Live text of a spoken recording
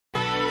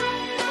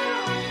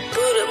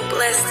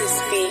Bless this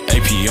beat.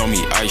 AP on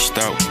me iced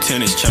out,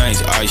 tennis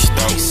chains iced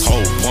out.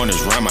 Whole pointers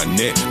round my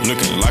neck,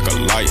 looking like a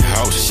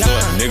lighthouse. Little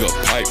nigga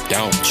pipe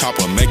down,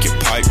 chopper make it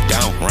pipe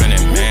down. Running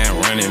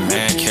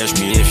man, catch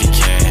me if you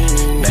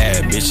can.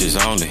 Bad bitches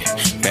only,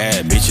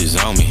 bad bitches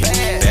on me.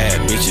 Bad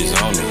bitches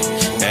only,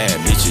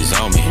 bad bitches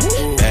on me.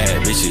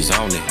 Bad bitches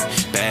only,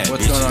 bad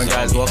What's bitches going on,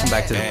 guys? me. Welcome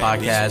back to the Bad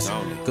bitches podcast,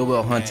 only.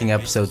 Goodwill Hunting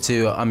episode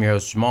 2. I'm your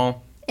host,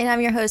 Jamal. And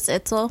I'm your host,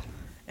 Itzel.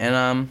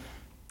 And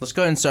let's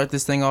go ahead and start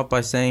this thing off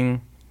by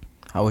saying,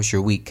 how was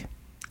your week?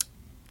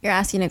 You're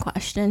asking a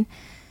question.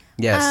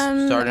 Yes,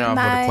 starting off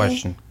with a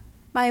question.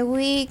 My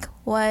week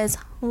was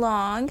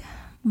long,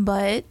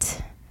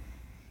 but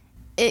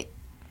it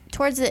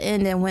towards the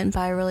end it went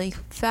by really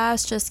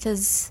fast just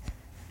because,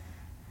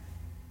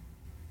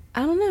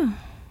 I don't know.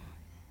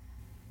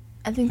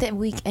 I think that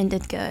week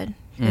ended good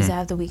because I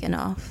have the weekend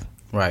off.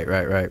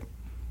 Right.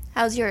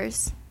 How's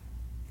yours?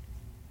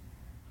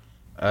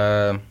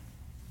 It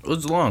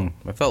was long.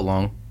 It felt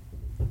long.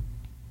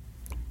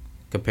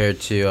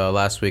 Compared to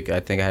last week, I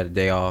think I had a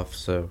day off,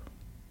 so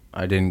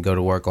I didn't go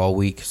to work all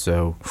week.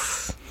 So,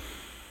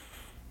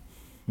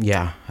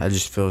 yeah, I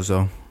just feel as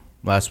though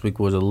last week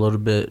was a little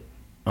bit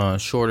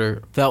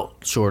shorter,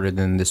 felt shorter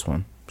than this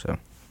one. So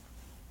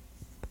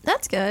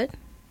That's good.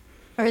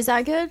 Or is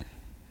that good?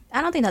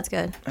 I don't think that's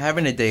good.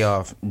 having a day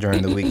off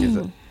during the week is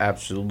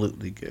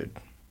absolutely good.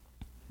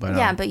 But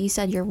Yeah, but you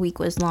said your week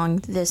was long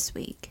this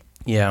week.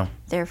 yeah.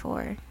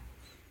 Therefore,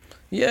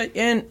 Yeah,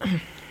 and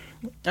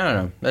I don't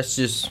know. That's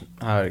just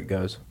how it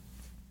goes.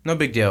 No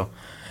big deal.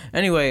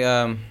 Anyway,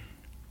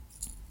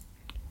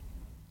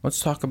 let's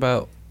talk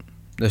about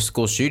the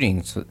school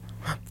shootings.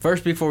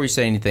 First, before we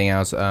say anything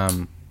else, our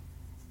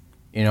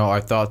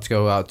thoughts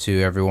go out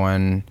to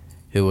everyone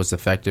who was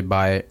affected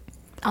by it.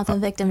 all the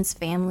victims'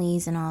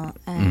 families and all,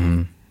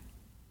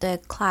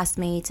 the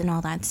classmates and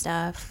all that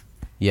stuff.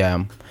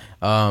 Yeah.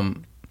 Now,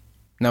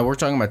 we're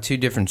talking about two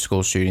different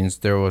school shootings.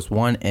 There was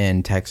one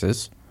in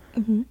Texas,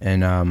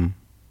 in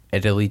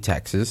Italy,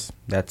 Texas.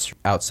 That's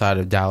outside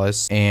of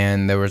Dallas.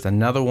 And there was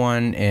another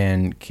one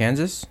in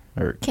Kansas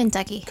or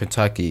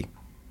Kentucky.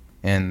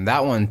 And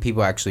that one,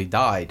 people actually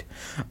died.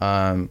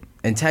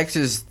 In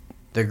Texas,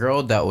 the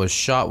girl that was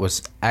shot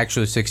was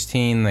actually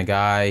 16. The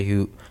guy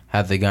who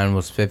had the gun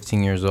was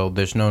 15 years old.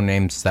 There's no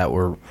names that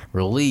were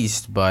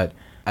released, but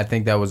I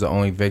think that was the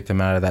only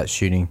victim out of that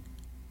shooting.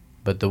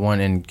 But the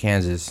one in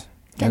Kentucky.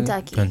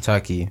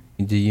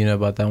 Do you know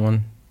about that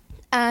one?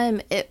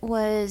 It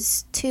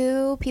was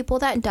 2 people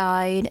that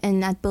died,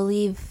 and I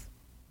believe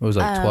It was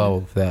like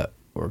 12 that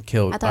were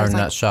killed, I thought it or was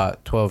not like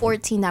shot. 12.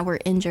 14 that were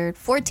injured.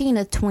 14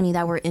 to 20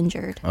 that were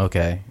injured.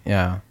 Okay,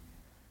 yeah.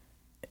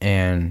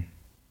 And,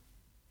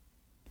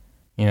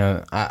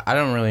 I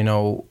don't really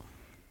know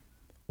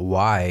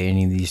why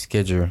any of these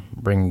kids are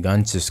bringing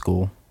guns to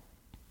school.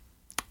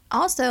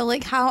 Also,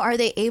 like, how are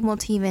they able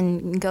to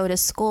even go to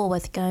school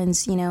with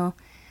guns,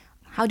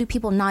 How do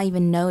people not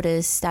even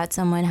notice that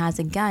someone has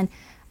a gun?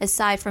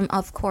 Aside from,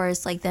 of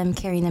course, like them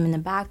carrying them in the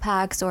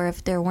backpacks, or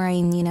if they're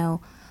wearing,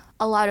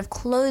 a lot of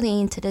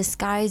clothing to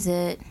disguise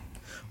it.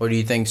 Or do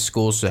you think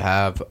schools should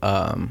have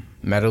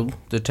metal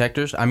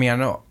detectors? I mean,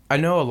 I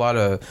know a lot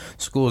of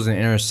schools in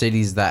inner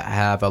cities that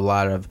have a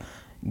lot of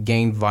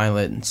gang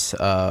violence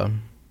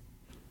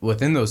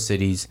within those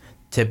cities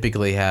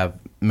typically have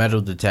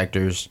metal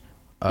detectors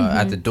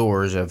at the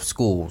doors of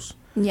schools.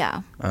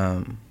 Yeah.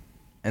 And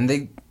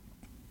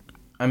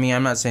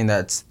I'm not saying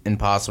that's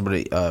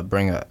impossible to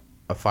bring a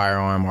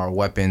firearm or a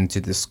weapon to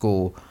the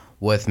school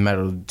with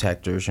metal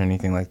detectors or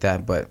anything like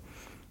that, but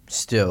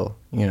still,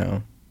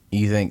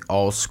 you think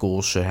all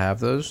schools should have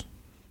those?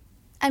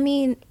 I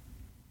mean,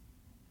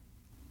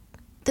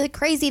 the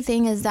crazy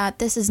thing is that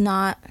this is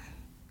not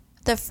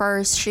the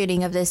first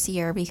shooting of this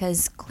year,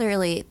 because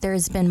clearly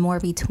there's been more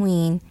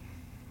between.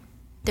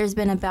 There's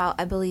been about,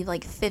 I believe,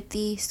 like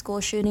 50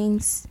 school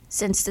shootings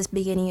since this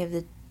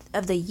beginning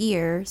of the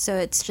year. So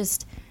it's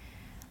just,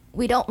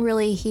 we don't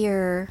really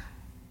hear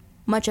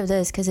much of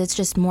this because it's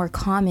just more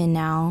common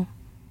now.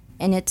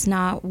 And it's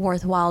not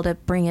worthwhile to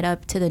bring it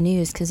up to the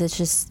news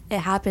because it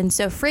happens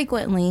so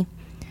frequently.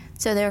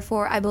 So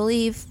therefore, I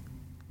believe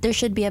there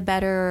should be a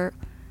better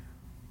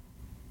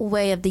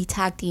way of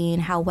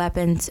detecting how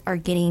weapons are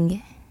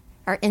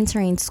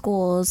entering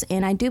schools.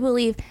 And I do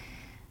believe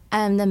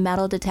the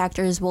metal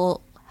detectors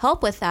will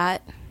help with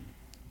that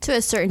to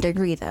a certain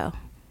degree, though.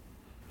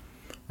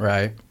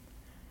 Right.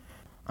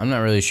 I'm not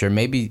really sure.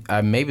 Maybe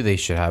they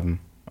should have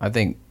them. I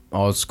think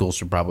all schools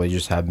should probably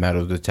just have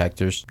metal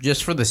detectors,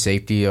 just for the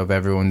safety of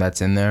everyone that's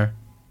in there.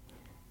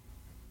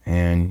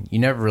 And you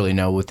never really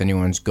know what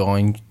anyone's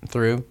going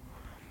through.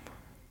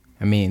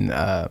 I mean,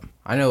 I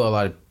know a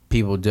lot of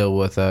people deal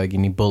with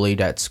getting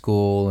bullied at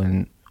school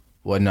and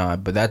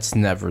whatnot, but that's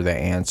never the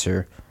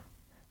answer.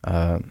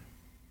 So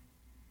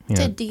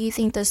do you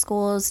think the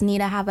schools need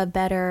to have a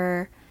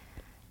better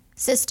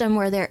system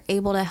where they're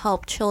able to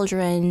help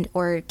children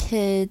or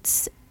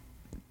kids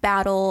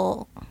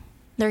battle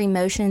their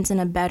emotions in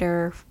a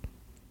better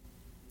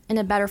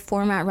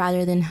format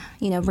rather than,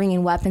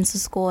 bringing weapons to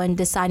school and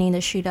deciding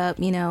to shoot up,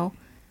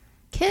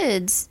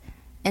 kids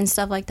and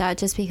stuff like that,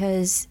 just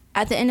because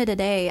at the end of the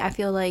day, I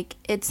feel like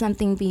it's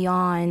something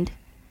beyond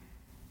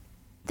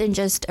than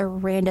just a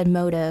random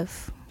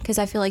motive, because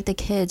I feel like the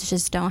kids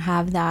just don't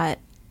have that,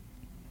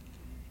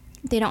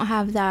 they don't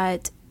have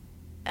that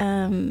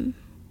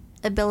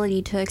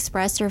ability to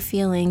express their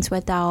feelings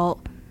without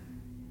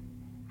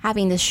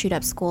having to shoot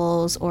up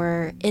schools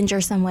or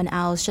injure someone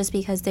else, just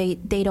because they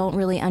don't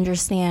really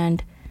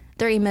understand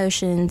their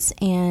emotions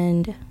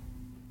and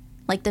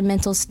like the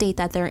mental state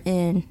that they're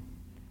in.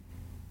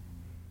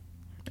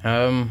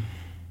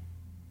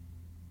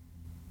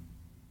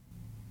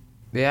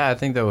 Yeah, I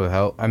think that would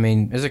help. I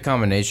mean, it's a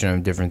combination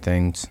of different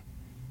things.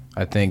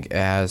 I think it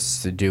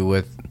has to do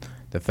with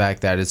the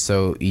fact that it's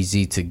so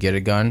easy to get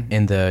a gun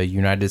in the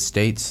United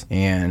States,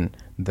 and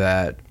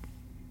that,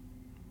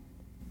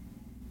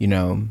 you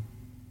know,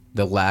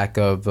 the lack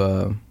of,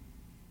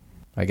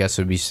 I guess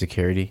it would be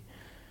security.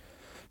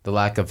 The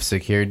lack of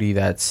security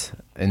that's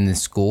in the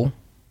school,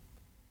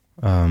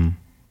 and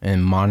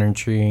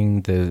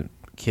monitoring the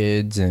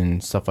kids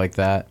and stuff like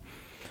that.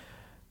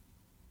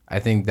 I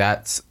think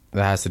that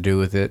has to do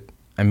with it.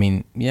 I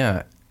mean,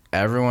 yeah,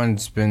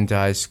 everyone's been to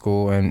high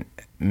school, and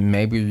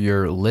maybe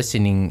you're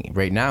listening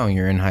right now and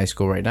you're in high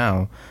school right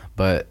now,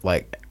 but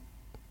like,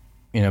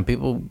 you know,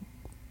 people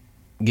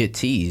get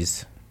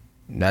teased.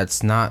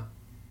 That's not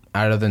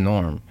out of the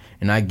norm.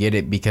 And I get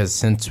it, because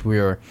since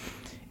we're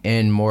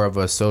in more of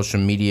a social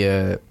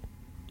media,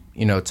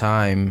 you know,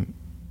 time,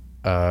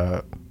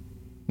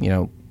 you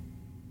know,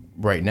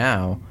 right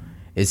now,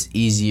 it's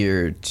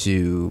easier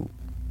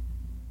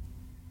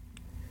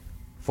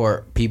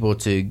for people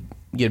to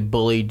get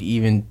bullied,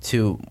 even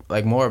to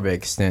like more of an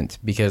extent,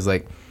 because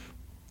like,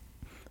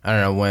 I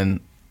don't know, when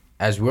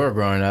as we were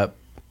growing up,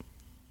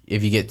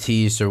 if you get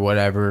teased or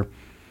whatever,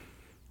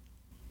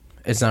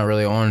 it's not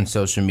really on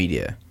social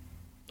media.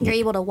 You're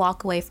able to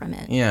walk away from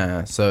it.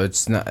 Yeah, so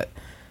it's not,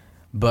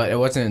 but it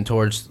wasn't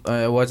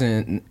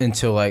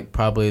until like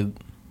probably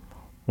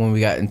when we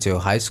got into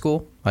high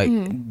school,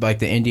 like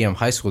the Indiana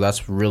high school,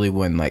 that's really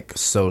when like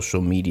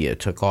social media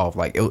took off.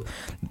 Like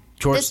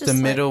towards the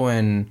middle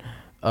and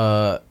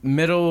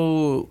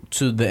middle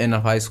to the end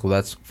of high school.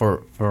 That's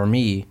for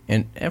me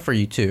and for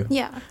you too.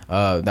 Yeah.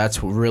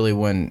 That's really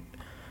when,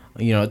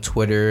 you know,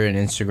 Twitter and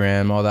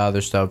Instagram, all that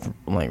other stuff,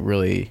 like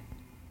really.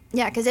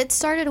 Yeah, because it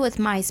started with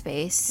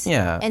MySpace.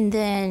 Yeah. And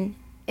then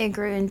it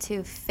grew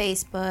into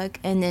Facebook,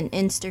 and then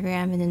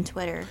Instagram, and then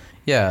Twitter.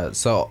 Yeah,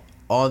 so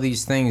all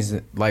these things,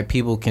 like,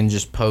 people can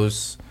just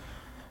post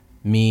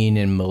mean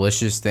and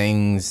malicious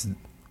things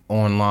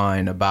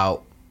online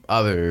about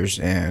others,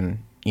 and,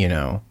 you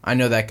know, I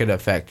know that could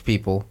affect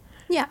people.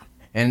 Yeah.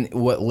 And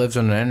what lives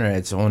on the internet,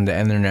 it's on the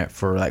internet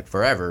for, like,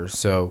 forever,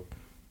 so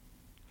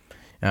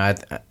I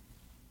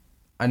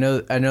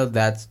know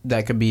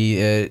that could be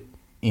it,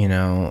 you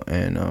know,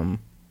 and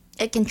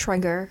it can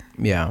trigger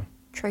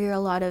a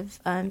lot of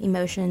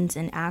emotions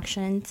and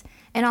actions.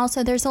 And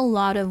also there's a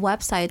lot of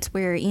websites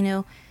where, you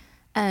know,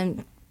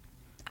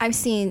 I've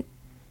seen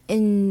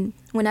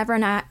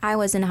whenever I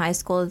was in high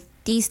school,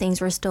 these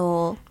things were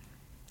still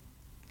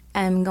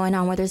going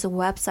on, where there's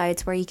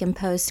websites where you can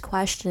post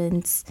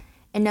questions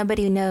and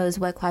nobody knows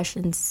what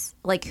questions,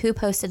 like who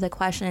posted the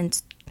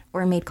questions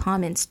or made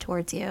comments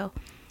towards you.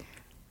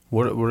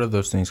 What are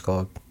those things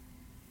called?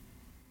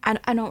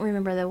 I don't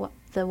remember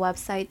the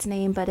website's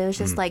name, but it was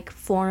just like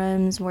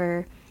forums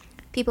where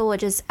people would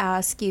just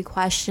ask you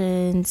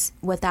questions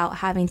without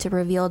having to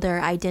reveal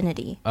their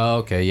identity. Oh,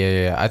 okay,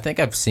 yeah. I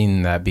think I've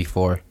seen that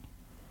before.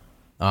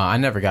 I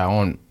never got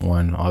on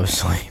one,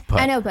 obviously.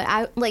 But I know, but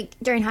I like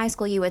during high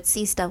school, you would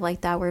see stuff like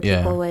that where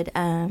people would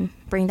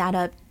bring that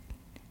up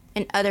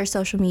in other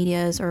social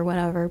medias or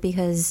whatever,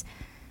 because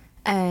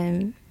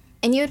and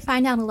you would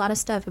find out a lot of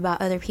stuff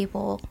about other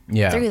people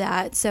through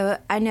that. So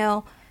I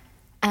know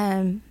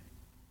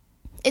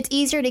it's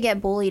easier to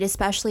get bullied,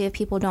 especially if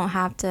people don't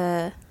have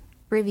to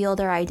reveal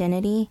their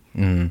identity.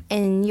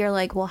 And you're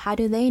like, well, how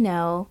do they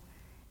know?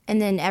 And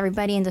then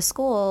everybody in the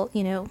school,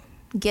 you know,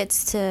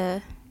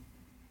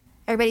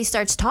 everybody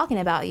starts talking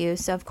about you.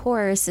 So of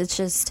course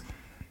it's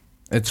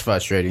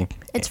frustrating.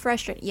 It's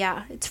frustrating.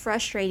 Yeah, it's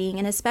frustrating.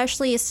 And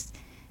especially you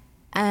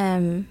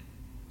don't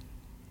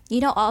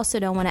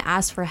want to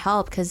ask for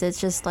help, because it's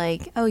just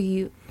like,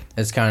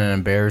 it's kind of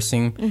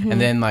embarrassing.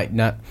 And then like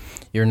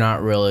you're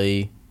not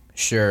really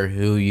sure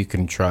who you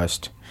can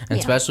trust, and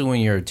especially when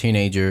you're a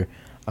teenager,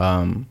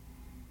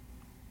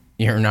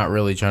 you're not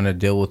really trying to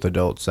deal with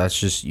adults. That's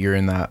just, you're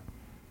in that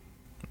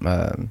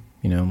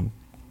you know,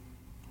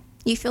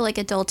 you feel like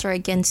adults are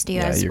against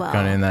you as well. You're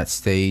kind of in that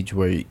stage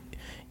where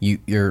you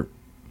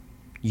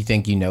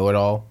think you know it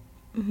all,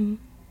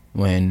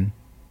 when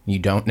you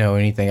don't know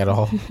anything at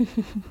all.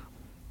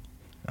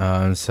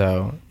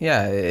 So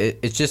yeah,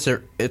 it's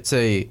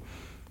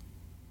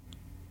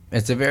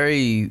a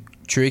very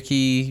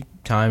tricky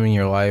time in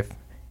your life,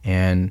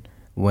 and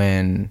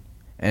when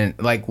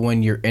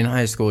you're in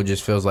high school, it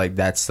just feels like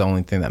that's the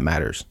only thing that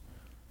matters,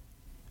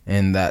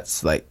 and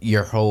that's like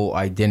your whole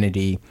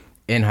identity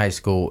in high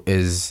school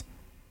is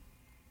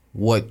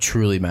what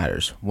truly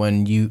matters.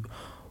 When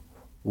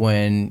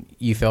when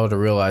you fail to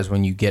realize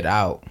when you get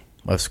out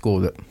of school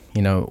that,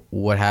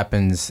 what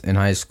happens in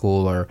high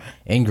school or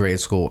in grade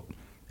school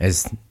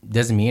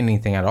doesn't mean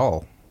anything at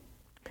all,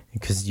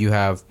 because you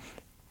have,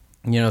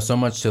 so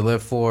much to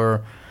live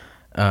for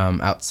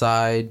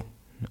outside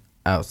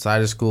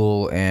of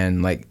school,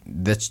 and like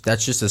that's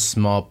just a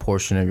small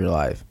portion of your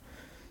life.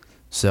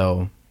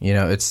 So,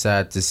 it's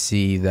sad to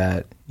see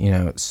that,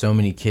 so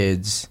many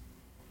kids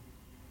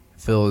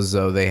feel as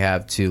though they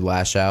have to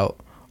lash out,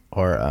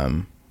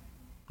 or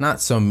not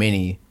so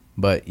many,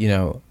 but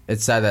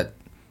it's sad that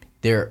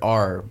there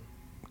are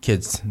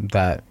kids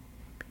that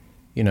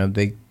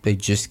they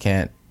just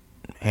can't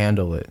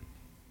handle it.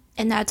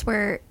 And that's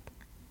where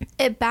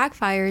it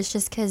backfires,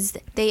 just because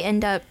they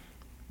end up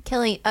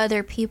killing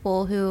other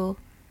people,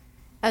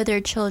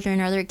 other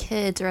children or other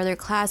kids or other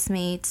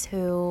classmates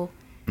who,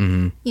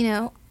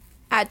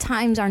 at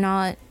times are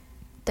not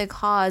the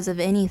cause of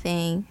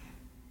anything.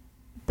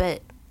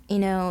 But,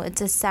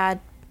 it's a sad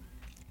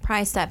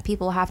price that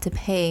people have to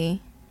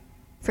pay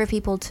for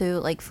people to,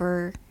 like,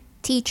 for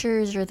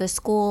teachers or the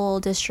school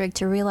district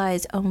to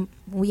realize,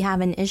 we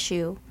have an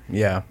issue.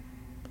 Yeah.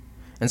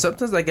 And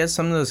sometimes I guess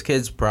some of those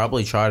kids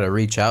probably try to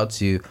reach out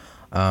to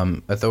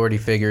authority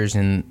figures,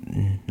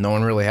 and no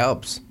one really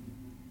helps.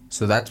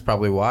 So that's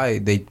probably why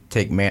they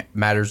take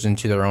matters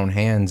into their own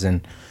hands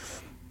and,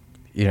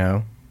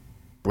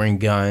 bring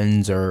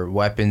guns or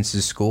weapons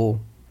to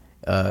school.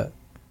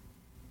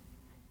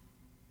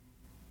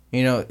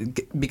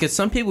 Because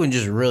some people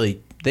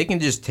they can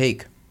just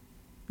take,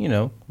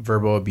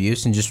 verbal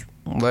abuse and just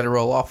let it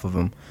roll off of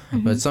them.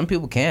 Mm-hmm. But some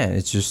people can't.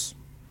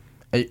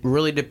 It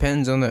really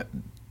depends on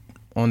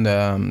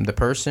the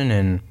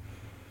person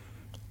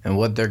and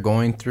what they're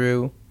going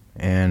through,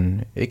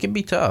 and it can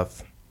be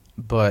tough.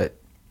 But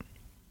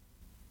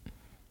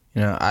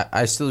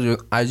I still do.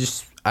 I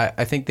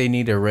think they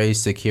need to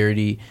raise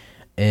security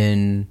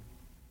in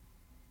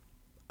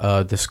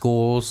the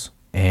schools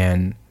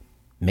and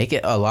make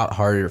it a lot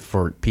harder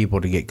for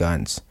people to get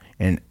guns.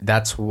 And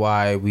that's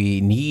why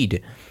we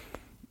need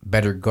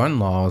better gun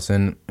laws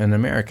in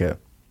America.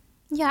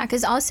 Yeah,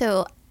 because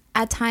also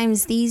at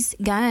times these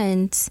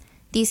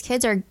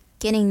kids are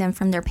getting them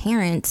from their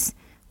parents,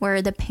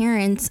 where the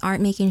parents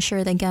aren't making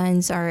sure the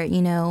guns are,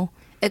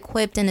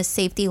 equipped in a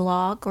safety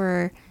lock,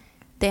 or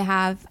they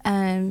have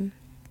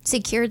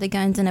secured the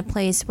guns in a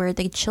place where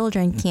the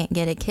children can't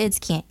get it, kids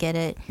can't get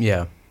it.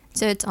 Yeah.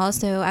 So it's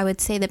also, I would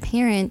say the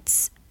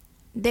parents,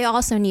 they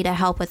also need to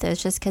help with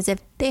this, just because if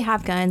they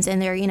have guns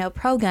and they're,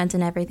 pro guns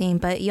and everything,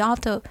 but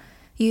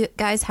you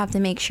guys have to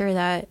make sure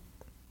that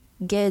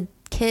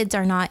kids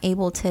are not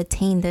able to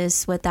attain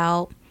this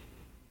without,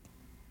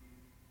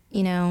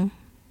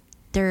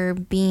 there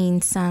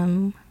being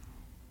some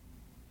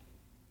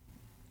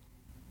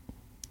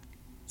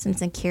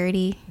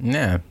security.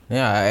 Yeah,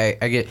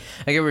 I get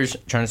what you're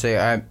trying to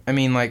say. I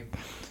mean, like,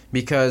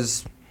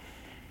 because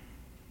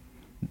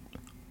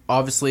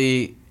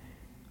obviously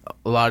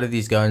a lot of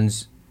these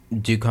guns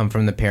do come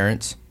from the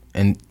parents,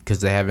 and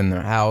because they have in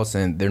their house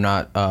and they're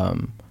not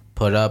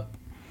put up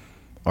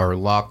or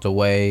locked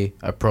away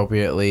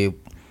appropriately.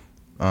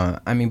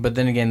 But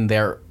then again,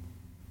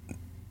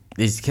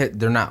 these kids,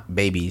 they're not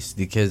babies.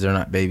 The kids are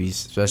not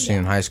babies, especially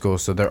in high school,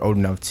 so they're old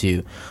enough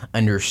to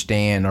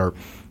understand or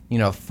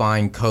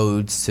find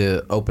codes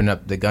to open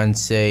up the gun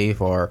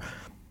safe, or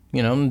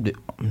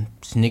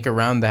sneak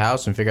around the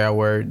house and figure out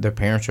where their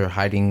parents are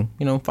hiding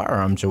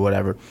firearms or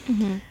whatever.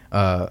 Mm-hmm.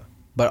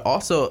 But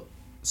also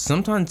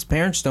sometimes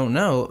parents don't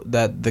know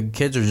that the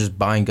kids are just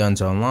buying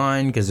guns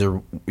online, because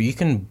you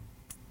can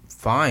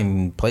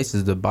find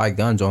places to buy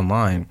guns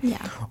online.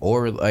 Yeah.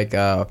 Or like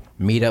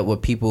meet up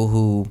with people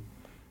who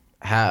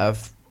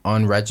have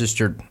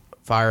unregistered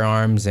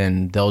firearms,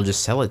 and they'll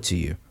just sell it to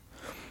you.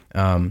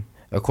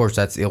 Of course,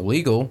 that's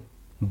illegal,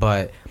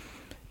 but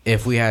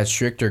if we had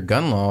stricter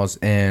gun laws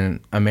in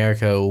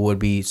America, it would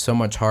be so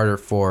much harder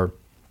for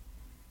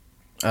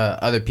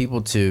other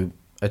people to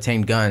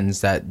attain guns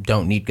that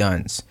don't need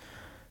guns.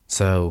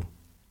 So,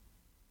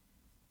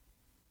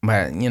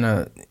 but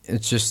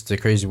it's just the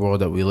crazy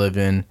world that we live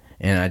in,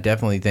 and I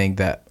definitely think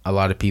that a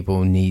lot of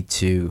people need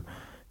to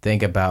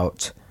think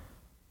about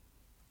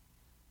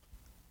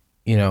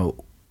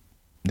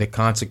the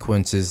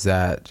consequences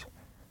that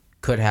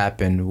could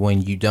happen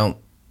when you don't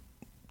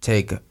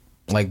take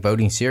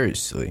voting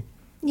seriously.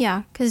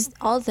 Yeah, because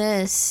all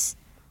this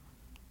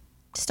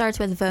starts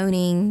with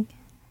voting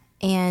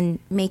and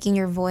making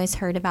your voice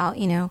heard about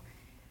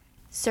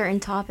certain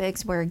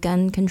topics where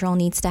gun control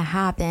needs to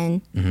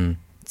happen. Mm-hmm.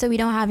 So we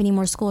don't have any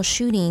more school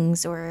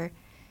shootings, or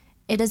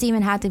it doesn't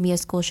even have to be a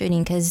school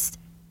shooting, because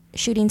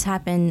shootings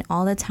happen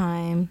all the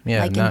time.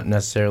 Yeah, not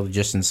necessarily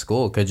just in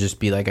school. It could just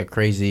be like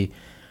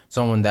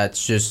someone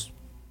that's just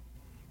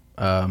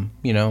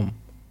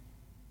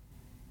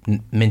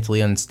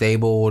mentally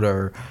unstable,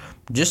 or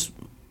just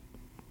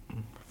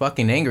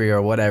fucking angry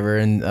or whatever,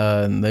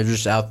 and they're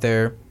just out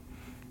there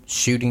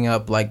shooting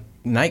up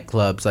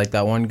nightclubs, like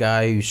that one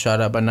guy who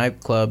shot up a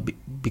nightclub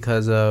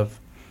because of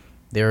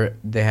they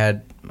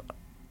had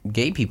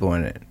gay people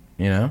in it.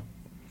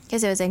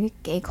 Because it was a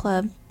gay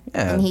club,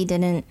 Yeah. and he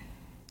didn't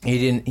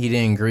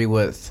agree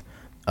with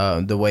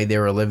the way they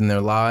were living their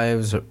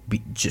lives,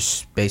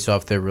 just based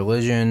off their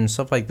religion,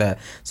 stuff like that.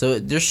 So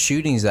there's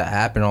shootings that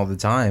happen all the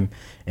time,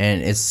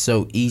 and it's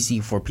so easy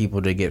for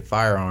people to get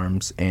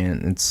firearms,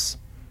 and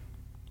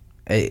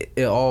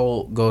it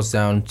all goes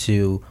down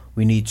to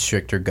we need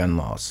stricter gun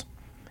laws.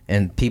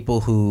 And people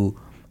who,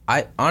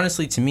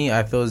 honestly, to me,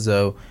 I feel as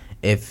though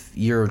if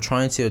you're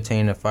trying to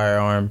obtain a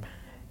firearm,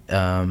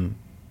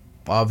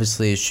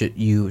 obviously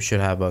you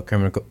should have a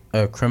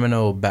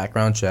criminal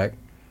background check,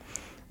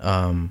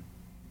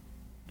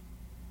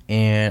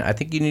 and I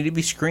think you need to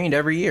be screened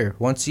every year,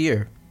 once a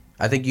year.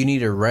 I think you need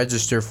to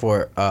register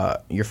for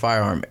your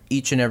firearm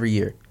each and every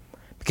year,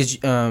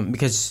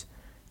 because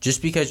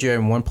just because you're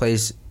in one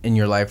place in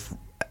your life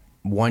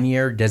 1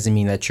 year doesn't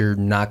mean that you're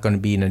not going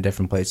to be in a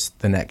different place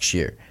the next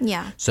year.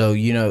 Yeah. So,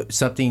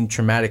 something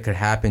traumatic could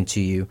happen to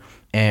you,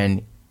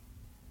 and,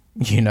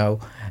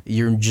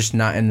 you're just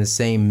not in the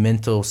same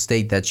mental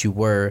state that you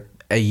were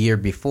a year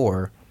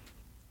before.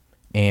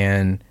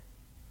 And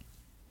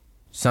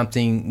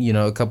something,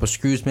 a couple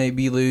screws may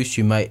be loose.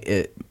 You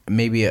might,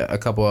 maybe a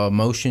couple of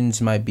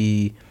emotions might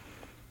be,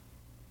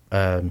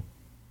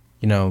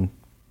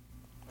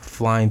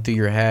 flying through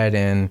your head,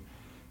 and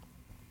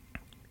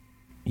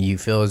you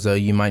feel as though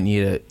you might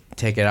need to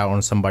take it out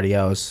on somebody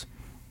else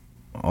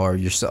or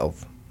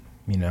yourself,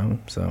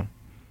 so.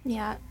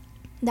 Yeah,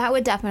 that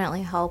would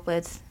definitely help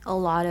with a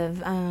lot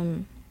of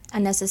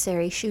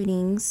unnecessary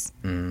shootings.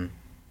 Mm.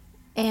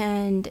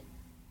 And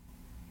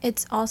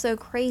it's also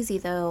crazy,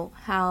 though,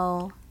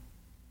 how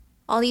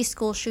all these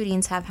school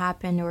shootings have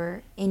happened,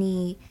 or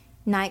any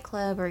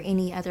nightclub or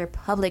any other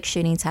public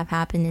shootings have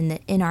happened in the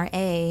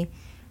NRA,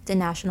 the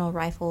National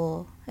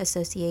Rifle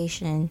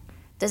Association,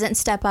 doesn't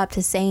step up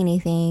to say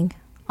anything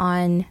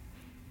on,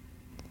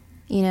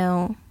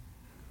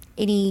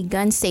 any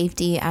gun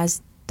safety,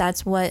 as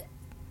that's what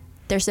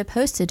they're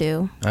supposed to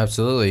do.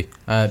 Absolutely.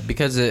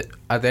 Because at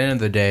the end of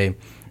the day,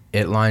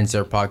 it lines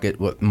their pocket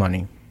with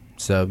money.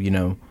 So,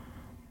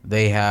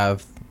 they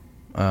have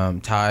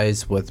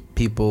ties with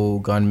people,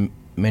 gun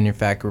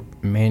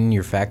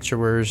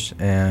manufacturers,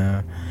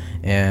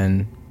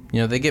 and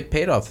they get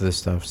paid off of this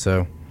stuff.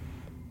 So,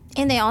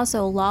 and they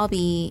also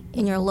lobby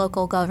in your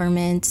local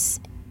governments,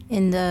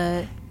 in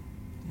the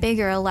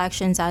bigger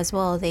elections as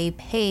well. They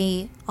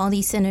pay all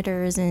these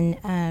senators and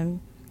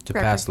to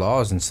pass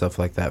laws and stuff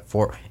like that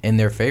in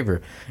their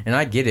favor. And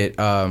I get it.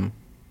 I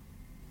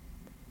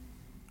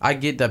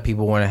get that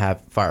people want to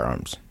have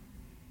firearms.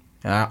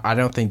 And I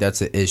don't think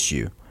that's an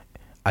issue.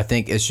 I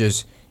think it's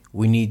just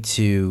we need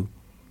to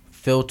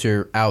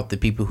filter out the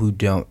people who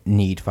don't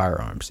need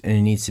firearms, and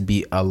it needs to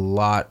be a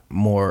lot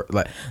more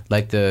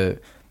like the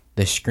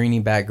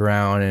screening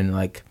background, and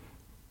like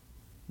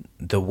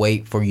the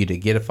wait for you to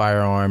get a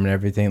firearm and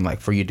everything, like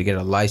for you to get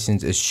a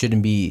license. It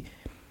shouldn't be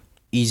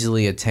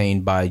easily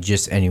attained by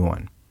just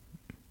anyone.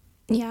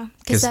 Yeah,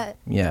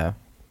 yeah.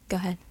 Go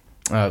ahead.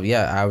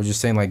 Yeah, I was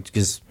just saying, like,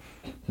 because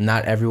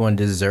not everyone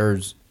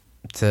deserves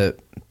to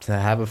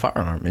have a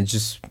firearm.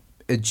 It's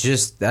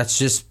just that's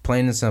just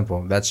plain and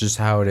simple. That's just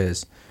how it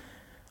is.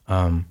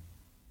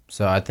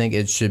 So I think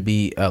it should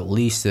be at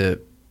least a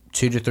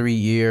 2 to 3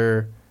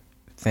 year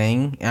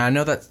thing. And I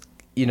know that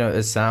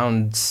it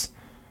sounds,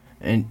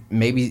 and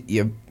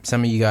maybe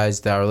some of you guys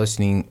that are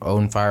listening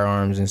own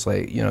firearms, and it's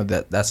like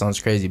that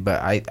sounds crazy,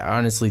 but I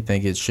honestly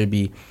think it should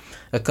be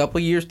a couple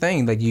years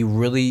thing. Like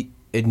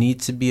it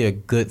needs to be a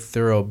good,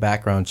 thorough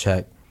background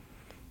check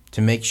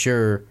to make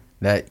sure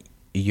that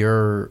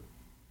you're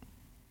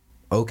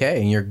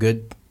okay and you're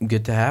good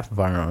to have a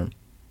firearm.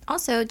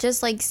 Also,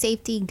 just like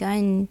safety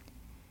gun,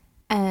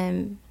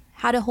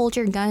 how to hold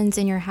your guns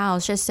in your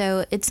house, just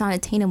so it's not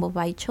attainable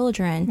by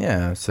children.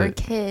 Yeah, or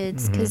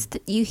kids, because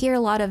you hear a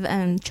lot of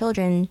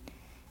children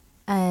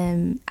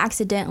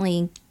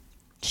accidentally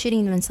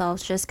shooting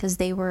themselves just because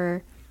they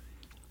were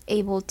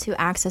able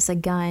to access a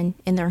gun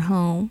in their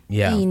home.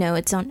 Yeah, and,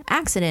 it's an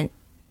accident.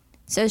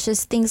 So it's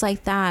just things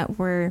like that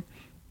where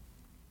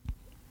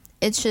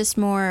it's just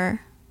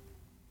more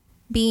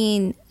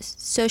being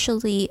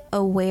socially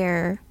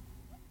aware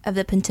of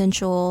the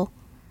potential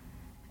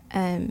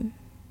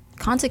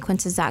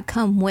consequences that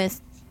come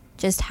with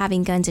just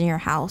having guns in your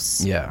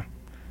house. Yeah.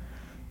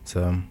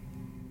 So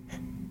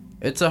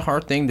it's a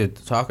hard thing to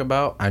talk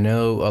about. I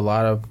know a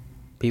lot of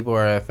people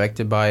are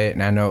affected by it,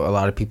 and I know a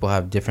lot of people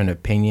have different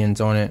opinions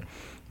on it,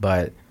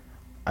 but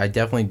I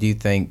definitely do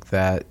think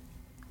that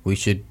we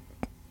should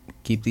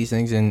keep these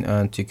things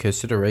into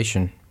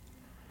consideration.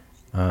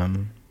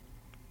 Because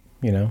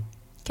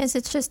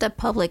it's just a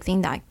public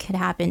thing that could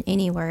happen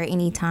anywhere,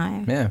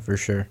 anytime. Yeah, for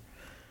sure.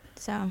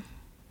 So.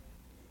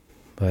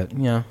 But,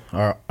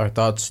 our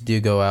thoughts do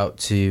go out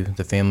to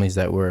the families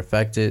that were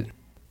affected.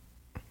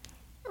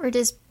 We're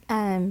just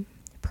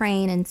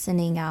praying and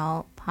sending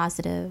out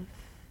positive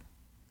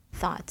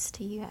thoughts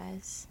to you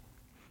guys.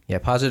 Yeah,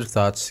 positive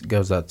thoughts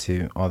goes out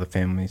to all the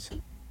families.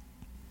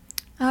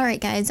 All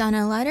right, guys. On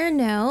a lighter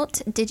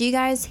note, did you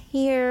guys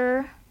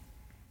hear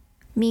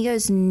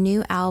Migos'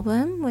 new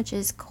album, which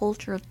is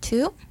Culture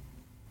 2?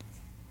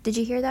 Did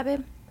you hear that,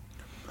 babe?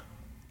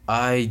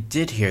 I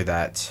did hear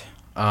that.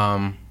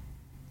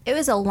 It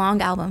was a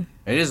long album.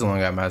 It is a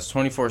long album. It has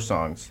 24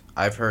 songs.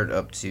 I've heard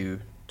up to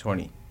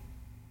 20.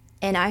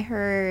 And I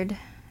heard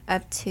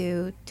up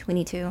to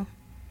 22.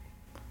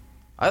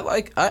 I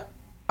like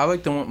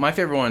the one. My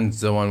favorite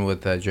one's the one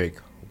with Drake.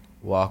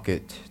 Walk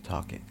It,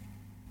 Talk It.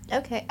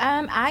 Okay.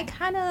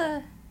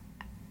 I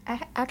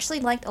actually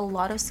liked a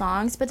lot of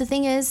songs, but the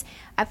thing is,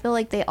 I feel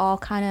like they all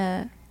kind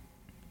of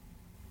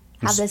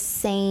have the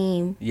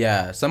same.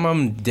 Yeah, some of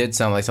them did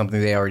sound like something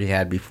they already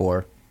had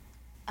before.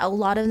 A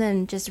lot of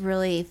them just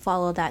really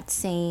follow that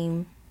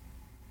same,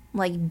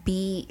 like,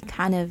 beat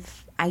kind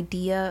of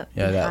idea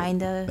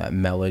behind that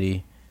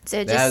melody.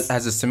 So it That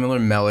has a similar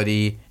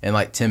melody and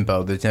like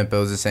tempo. The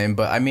tempo is the same,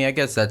 but I mean, I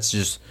guess that's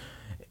just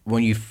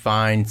when you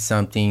find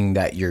something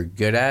that you're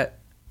good at,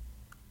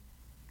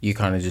 you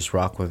kind of just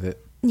rock with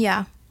it.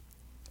 Yeah.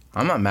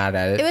 I'm not mad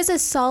at it. It was a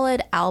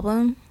solid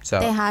album. So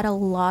they had a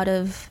lot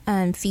of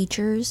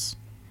features.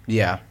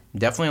 Yeah,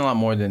 definitely a lot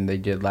more than they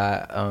did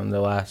the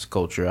last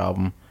Culture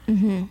album.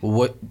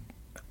 Mm-hmm.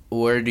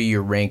 Where do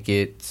you rank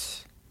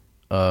it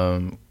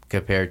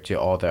compared to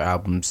all their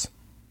albums?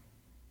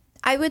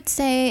 I would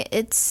say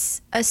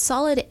it's a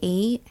solid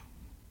 8.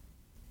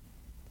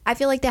 I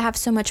feel like they have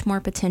so much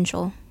more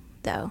potential,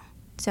 though.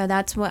 So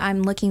that's what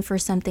I'm looking for,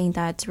 something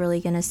that's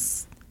really going to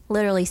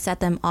literally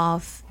set them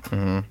off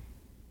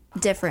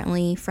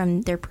differently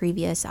from their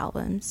previous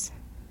albums.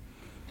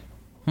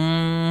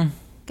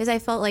 Because I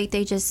felt like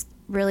they just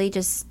really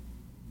just...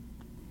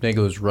 Think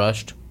it was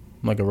rushed?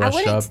 Like a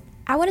rushed up?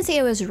 I wouldn't say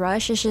it was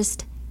rushed. It's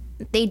just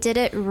they did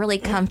it really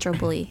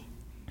comfortably.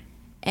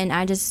 And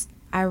I just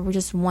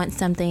want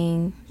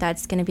something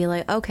that's going to be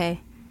like,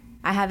 okay,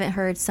 I haven't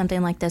heard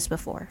something like this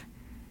before.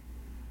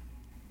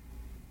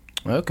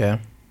 Okay.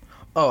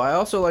 Oh, I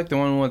also like the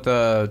one with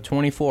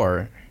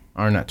 24,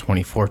 or not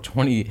 24,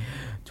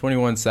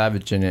 21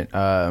 Savage in it.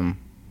 Bad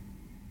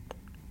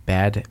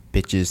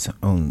Bitches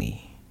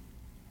Only.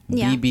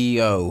 Yeah.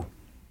 BBO.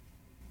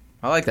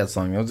 I like that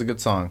song. It was a good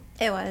song.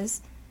 It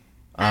was.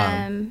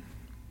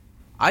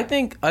 I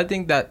think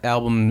that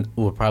album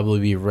will probably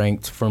be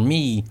ranked for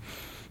me.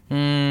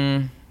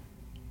 Yeah,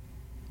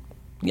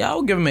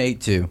 I'll give him an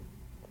 8 too.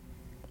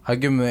 I'll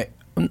give him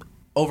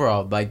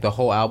overall, like the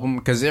whole album,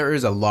 because there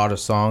is a lot of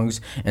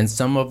songs, and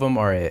some of them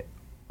are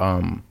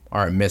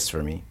a miss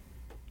for me.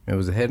 It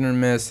was a hit or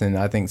miss, and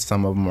I think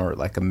some of them are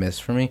like a miss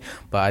for me.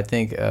 But I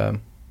think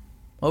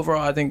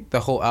overall, I think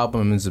the whole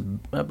album is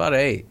about an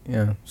 8.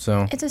 Yeah,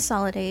 so It's a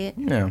solid 8.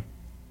 yeah.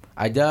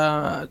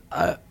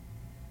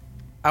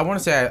 I want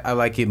to say I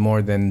like it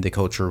more than the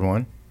Culture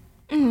one.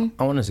 I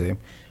want to say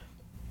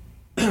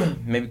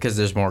maybe because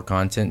there's more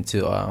content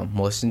to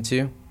listen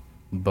to,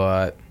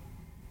 but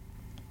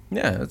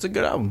yeah, it's a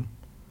good album.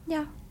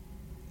 Yeah.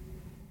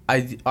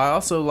 I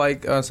also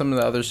like some of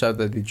the other stuff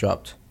that they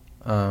dropped.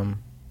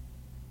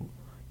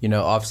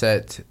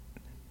 Offset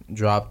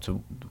dropped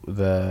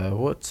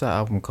what's the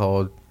album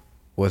called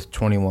with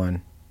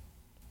 21?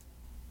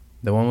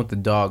 The one with the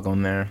dog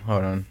on there.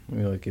 Hold on, let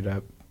me look it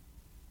up.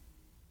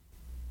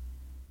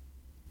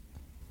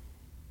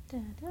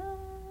 Da-da.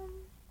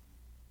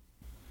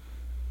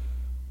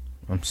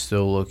 I'm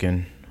still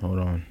looking. Hold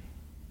on.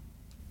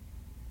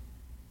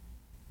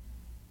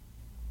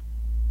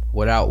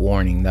 Without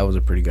Warning. That was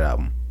a pretty good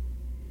album.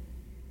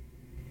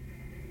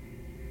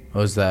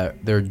 What was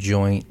that? Their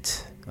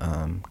joint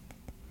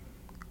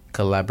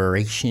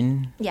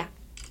collaboration. Yeah.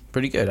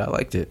 Pretty good. I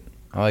liked it.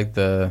 I like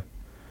that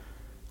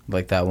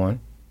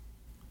one.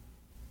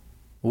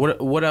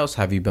 What else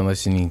have you been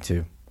listening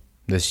to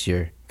this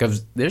year?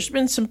 Because there's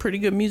been some pretty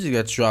good music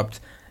that's dropped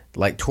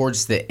like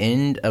towards the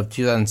end of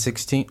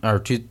 2016 or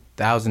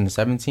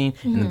 2017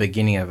 and the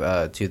beginning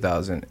of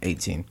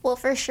 2018. Well,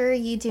 for sure,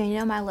 you do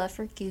know my love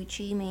for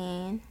Gucci,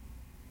 man.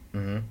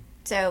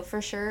 So,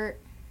 for sure,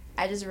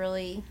 I just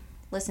really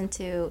listen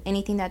to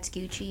anything that's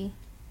Gucci,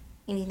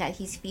 anything that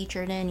he's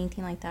featured in,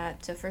 anything like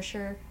that. So, for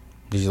sure.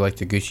 Did you like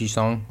the Gucci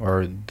song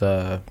or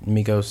the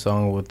Migos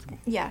song with...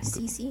 Yeah,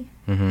 CC.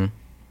 Mm-hmm.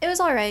 It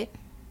was all right.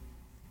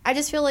 I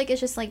just feel like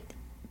it's just like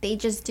they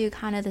just do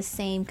kind of the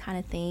same kind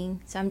of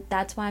thing. So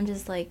that's why I'm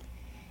just like,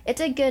 it's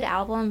a good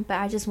album, but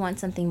I just want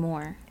something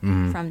more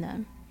from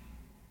them.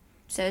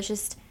 So it's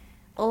just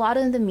a lot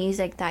of the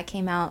music that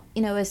came out,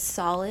 is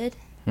solid.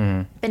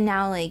 But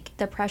now, like,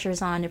 the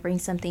pressure's on to bring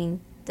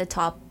something to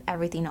top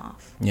everything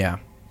off. Yeah.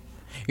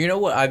 You know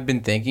what I've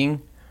been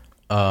thinking?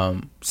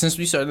 Since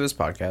we started this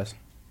podcast,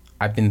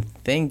 I've been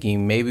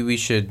thinking maybe we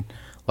should,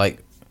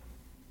 like,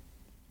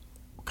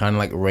 kind of,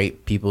 like,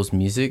 rate people's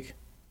music.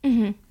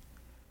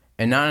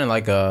 And not in,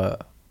 like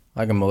a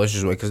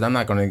malicious way, because I'm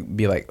not going to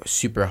be, like,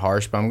 super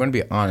harsh, but I'm going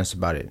to be honest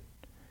about it.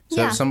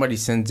 So if somebody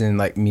sends in,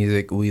 like,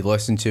 music we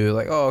listen to,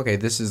 like, oh, okay,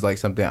 this is, like,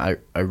 something I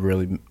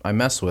really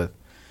mess with.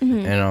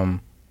 And,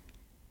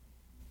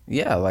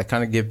 yeah, like,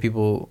 kind of give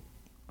people...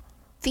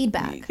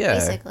 feedback, yeah.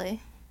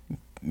 basically.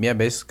 Yeah,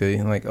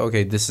 basically. Like,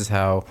 okay, this is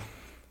how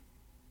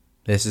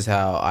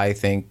I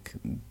think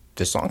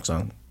the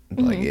song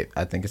Like,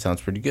 I think it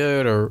sounds pretty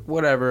good or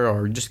whatever,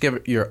 or just give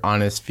it your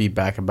honest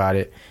feedback about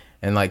it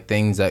and, like,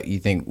 things that you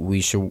think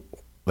we should,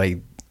 like,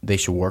 they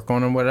should work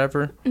on or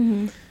whatever.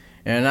 And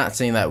I'm not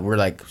saying that we're,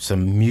 like,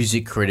 some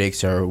music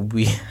critics or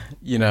we,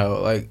 you know,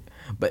 like,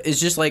 but it's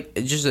just, like,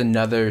 it's just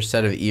another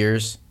set of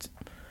ears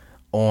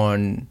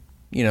on,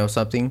 you know,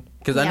 something.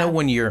 Because I know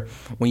when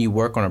you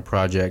work on a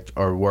project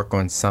or work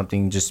on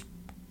something, just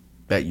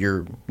that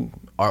your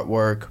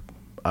artwork,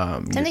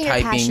 something you're typing,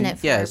 you're passionate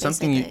for,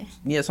 something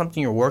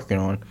something you're working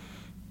on.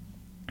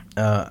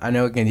 I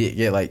know it can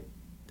get like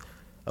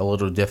a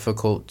little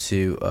difficult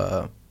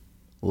to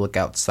look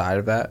outside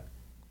of that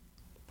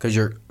because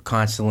you're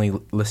constantly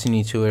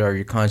listening to it, or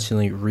you're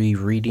constantly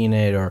rereading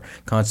it, or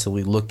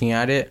constantly looking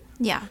at it.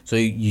 Yeah. So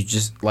you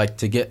just like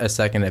to get a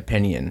second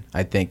opinion.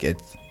 I think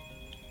it's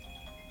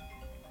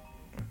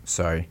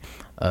sorry,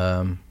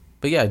 but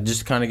yeah,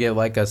 just kind of get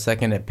like a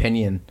second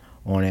opinion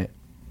on it.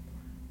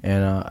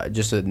 And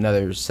just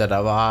another set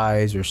of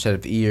eyes or set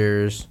of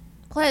ears.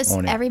 Plus,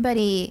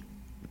 everybody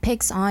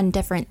picks on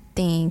different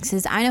things.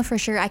 Because I know for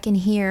sure I can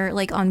hear,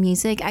 like on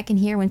music, I can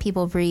hear when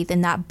people breathe,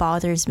 and that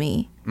bothers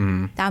me.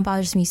 That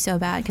bothers me so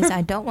bad because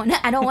I don't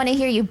want to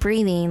hear you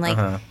breathing. Like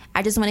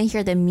I just want to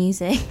hear the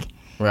music.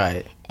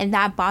 Right. And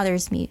that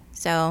bothers me.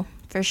 So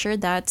for sure,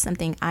 that's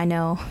something I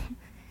know.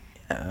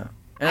 Yeah.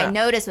 I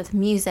notice with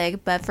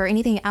music, but for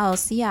anything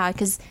else, yeah,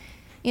 because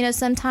you know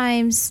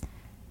sometimes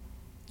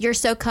you're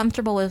so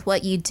comfortable with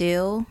what you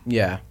do.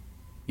 Yeah.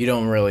 You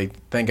don't really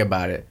think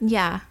about it.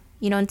 Yeah.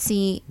 You don't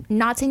see,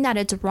 not saying that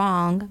it's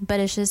wrong, but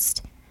it's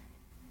just,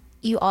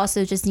 you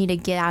also just need to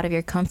get out of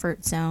your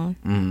comfort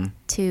zone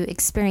to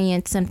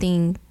experience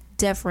something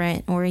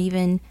different, or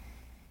even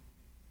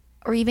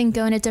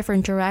go in a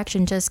different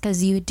direction, just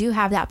because you do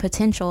have that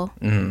potential.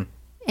 And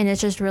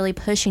it's just really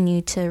pushing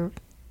you to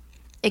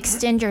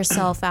extend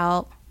yourself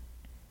out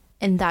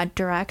in that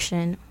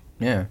direction.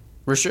 Yeah,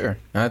 for sure.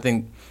 And I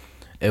think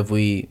if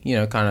we, you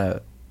know, kind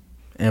of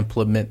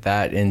implement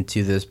that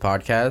into this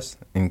podcast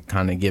and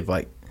kind of give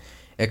like,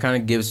 it kind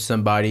of gives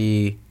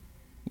somebody,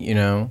 you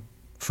know,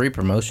 free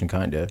promotion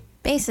kind of.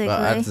 Basically.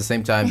 But at the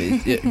same time,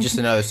 it just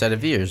another set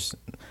of ears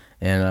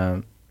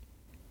and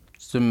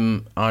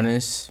some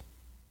honest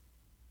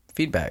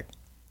feedback.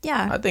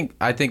 Yeah.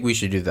 I think we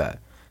should do that.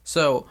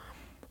 So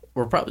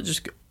we're probably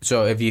just,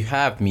 so if you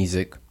have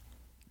music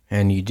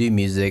and you do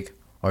music,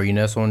 or you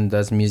know someone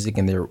does music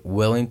and they're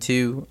willing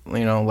to,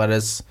 you know, let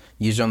us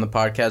use it on the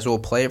podcast, we'll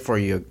play it for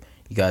you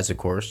guys, of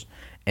course,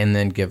 and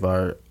then give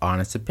our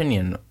honest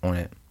opinion on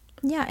it.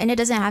 Yeah, and it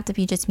doesn't have to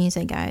be just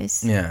music,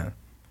 guys. Yeah.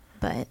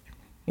 But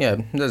yeah,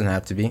 it doesn't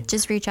have to be.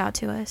 Just reach out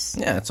to us.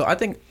 Yeah, so I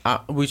think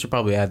we should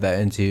probably add that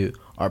into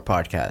our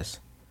podcast.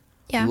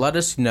 Yeah. Let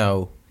us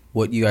know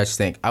what you guys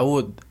think.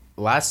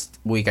 Last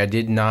week I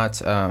did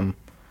not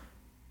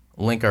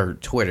link our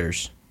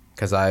Twitters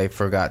because I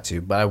forgot to,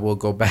 but I will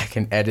go back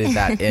and edit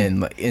that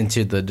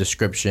into the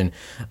description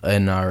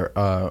in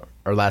our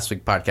last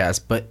week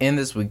podcast. But in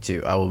this week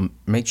too, I will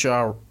make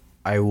sure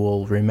I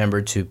will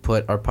remember to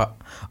put our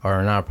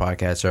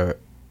podcast, our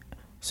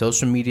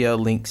social media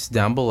links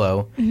down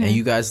below, and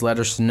you guys let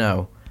us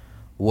know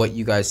what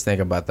you guys think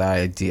about that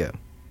idea.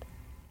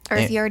 Or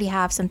if you already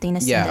have something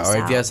to send us out.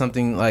 Yeah, or if you have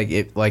something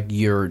like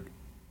you're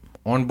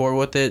on board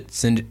with it,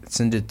 send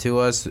it to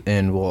us,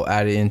 and we'll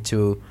add it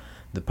into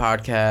the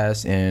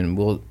podcast, and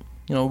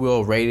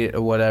we'll rate it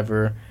or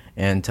whatever,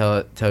 and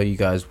tell you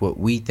guys what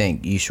we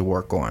think you should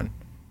work on.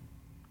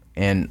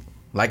 And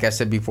like I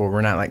said before,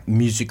 we're not like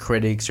music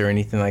critics or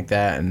anything like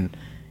that, and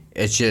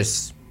it's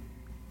just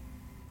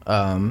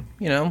people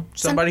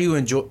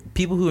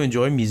who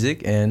enjoy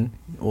music, and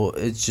well,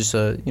 it's just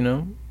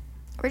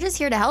we're just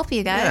here to help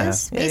you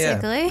guys,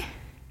 basically. Yeah.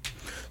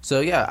 So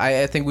yeah,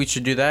 I think we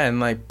should do that, and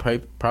like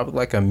probably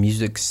like a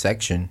music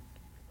section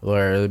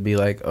where it'd be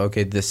like,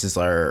 okay, this is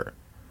our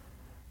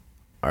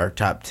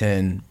top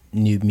 10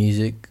 new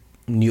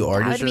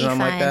artists or something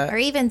like that, or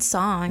even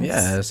songs.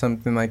 Yeah,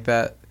 something like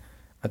that.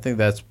 I think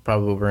that's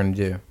probably what we're gonna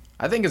do.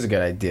 I think it's a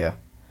good idea.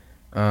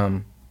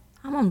 I'm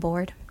on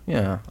board.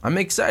 Yeah, I'm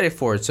excited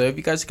for it. So if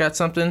you guys got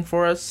something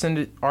for us, send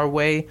it our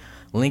way.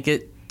 Link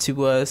it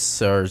to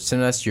us, or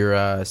send us your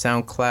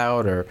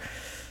SoundCloud or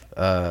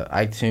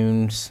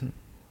iTunes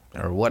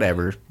or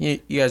whatever. You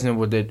guys know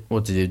what to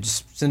do.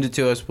 Just send it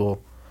to us. We'll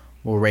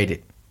rate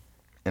it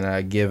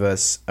and give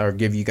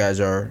you guys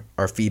our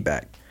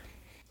feedback.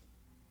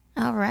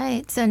 All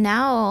right. So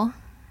now,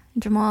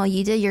 Jamal,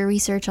 you did your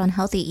research on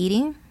healthy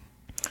eating.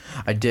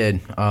 I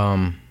did.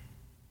 I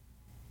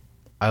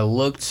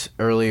looked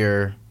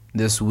earlier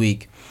this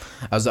week.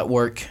 I was at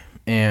work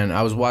and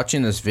I was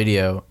watching this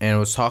video, and it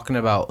was talking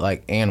about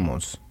like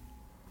animals,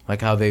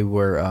 like how they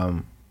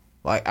were.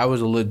 Like I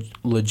was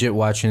legit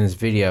watching this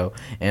video,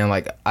 and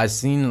like I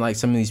seen like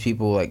some of these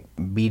people like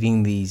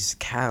beating these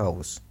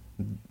cows,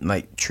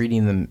 like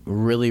treating them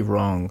really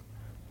wrong.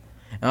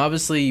 And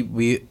obviously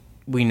we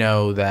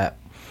know that,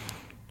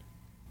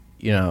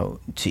 you know,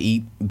 to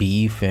eat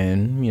beef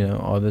and, you know,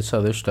 all this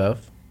other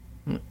stuff,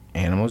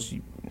 animals,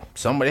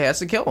 somebody has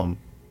to kill them.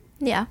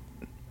 Yeah.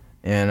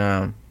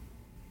 And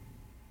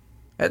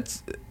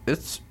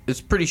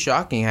It's pretty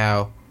shocking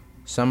how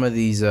some of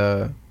these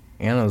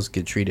animals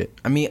get treated.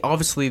 I mean,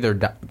 obviously they're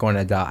going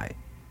to die.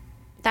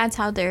 That's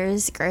how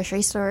there's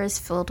grocery stores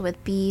filled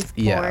with beef,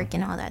 pork,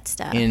 and all that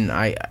stuff. And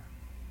I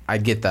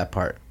get that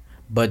part.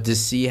 But to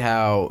see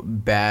how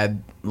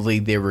badly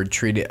they were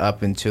treated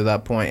up until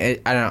that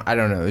point, I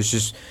don't know. It's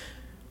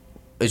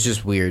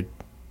just weird.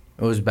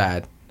 It was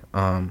bad.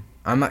 I'm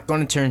not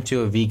going to turn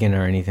into a vegan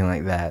or anything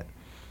like that.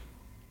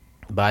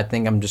 But I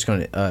think I'm just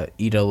going to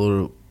eat a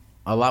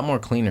lot more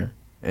cleaner.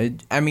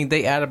 I mean,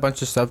 they add a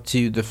bunch of stuff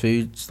to the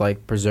foods,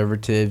 like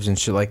preservatives and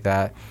shit like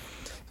that.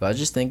 So I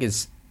just think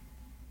it's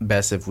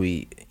best if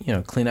we,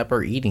 clean up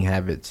our eating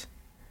habits.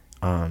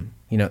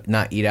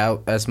 Not eat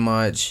out as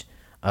much.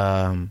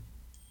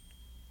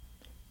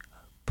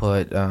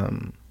 Put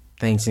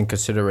things in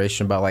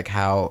consideration about like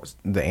how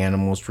the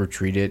animals were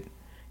treated.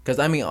 Because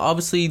I mean,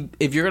 obviously,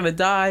 if you're gonna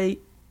die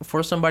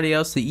for somebody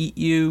else to eat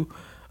you,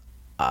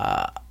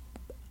 at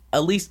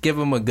least give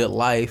them a good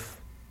life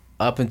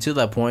up until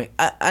that point.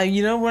 I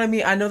you know what I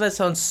mean? I know that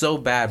sounds so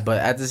bad, but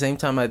at the same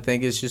time, I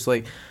think it's just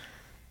like,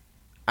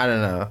 I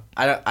don't know.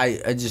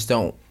 I just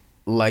don't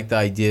like the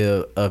idea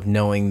of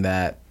knowing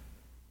that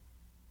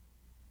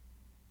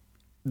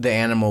the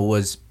animal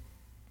was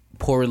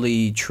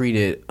poorly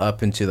treated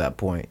up until that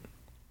point.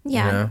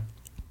 Yeah. You know?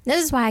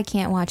 This is why I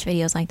can't watch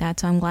videos like that,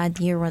 so I'm glad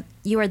you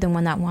were the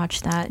one that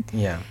watched that.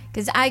 Yeah.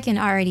 Because I can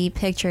already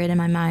picture it in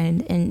my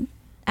mind, and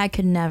I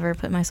could never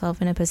put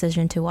myself in a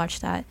position to watch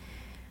that.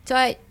 So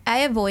I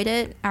avoid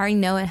it. I already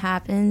know it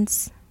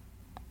happens,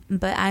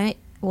 but I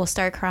will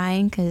start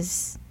crying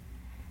because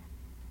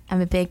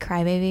I'm a big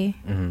crybaby.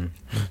 Mm-hmm.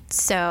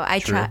 So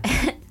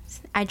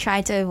I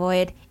try to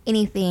avoid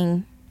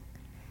anything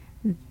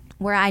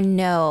where I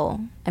know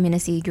I'm going to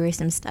see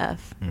gruesome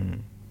stuff. Mm-hmm.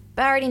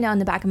 But I already know in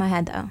the back of my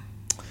head, though.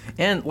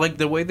 And, like,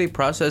 the way they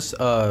process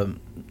the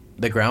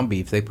ground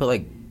beef, they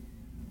put,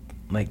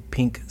 like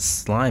pink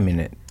slime in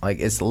it. Like,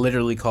 it's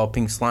literally called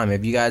pink slime.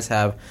 If you guys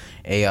have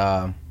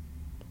a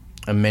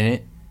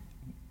minute,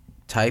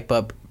 type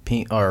up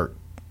pink or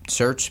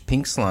search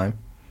pink slime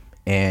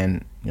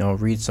and,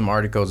 read some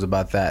articles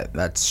about that.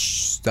 That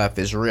stuff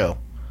is real.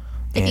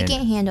 If you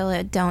can't handle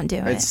it, don't do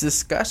it. It's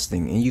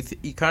disgusting. And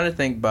you kind of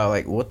think about,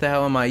 like, what the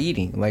hell am I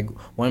eating? Like,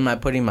 what am I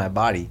putting in my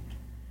body?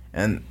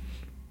 And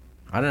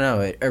I don't know.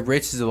 It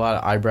raises a lot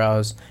of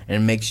eyebrows,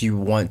 and it makes you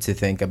want to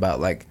think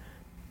about, like,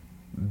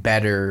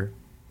 better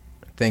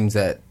things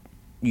that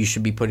you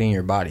should be putting in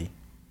your body.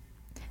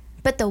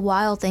 But the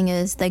wild thing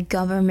is the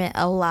government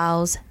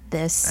allows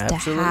this to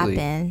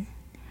happen.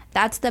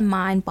 That's the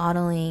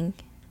mind-boggling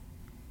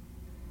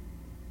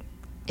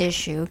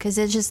issue, because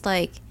it's just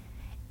like,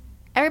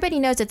 everybody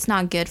knows it's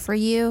not good for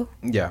you.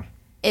 Yeah.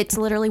 It's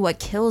literally what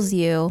kills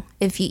you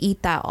if you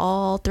eat that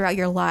all throughout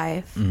your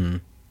life. Mm-hmm.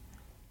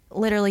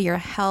 Literally, your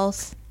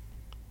health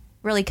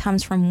really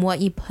comes from what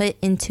you put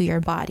into your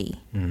body.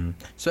 Mm-hmm.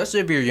 Especially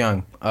if you're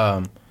young.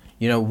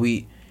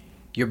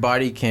 Your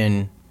body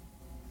can,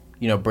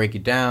 break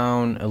it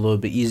down a little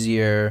bit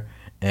easier.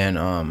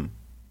 And,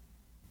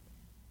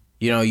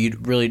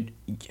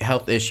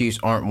 health issues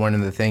aren't one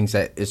of the things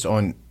that is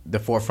on the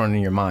forefront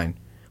of your mind,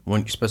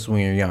 especially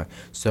when you're young.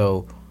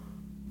 So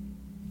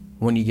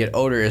when you get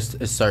older,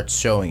 it starts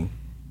showing.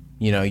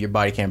 Your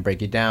body can't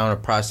break it down or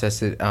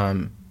process it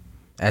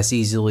as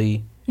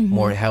easily. Mm-hmm.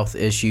 More health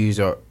issues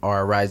are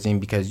arising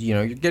because,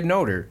 you're getting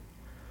older.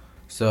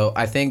 So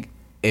I think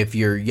if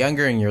you're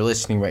younger and you're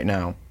listening right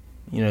now,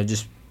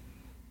 just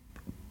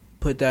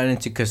put that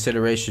into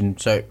consideration.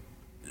 Start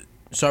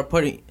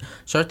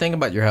thinking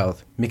about your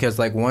health, because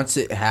like once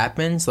it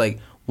happens, like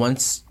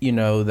once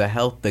the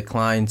health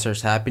decline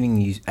starts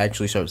happening, you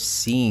actually start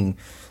seeing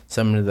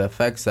some of the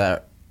effects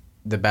that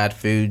the bad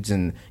foods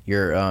and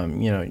your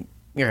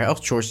your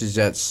health choices,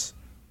 that's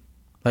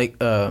like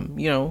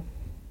it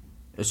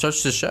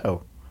starts to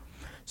show.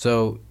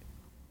 So,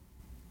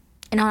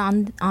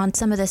 and on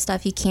some of this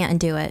stuff you can't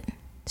undo it,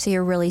 so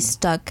you're really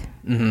stuck.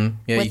 Mm-hmm.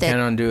 Yeah, with you can't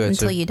undo it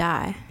until you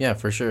die. Yeah,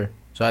 for sure.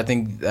 So I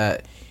think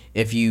that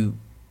if you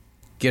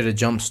get a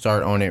jump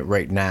start on it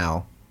right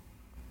now,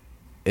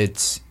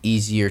 it's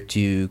easier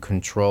to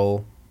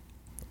control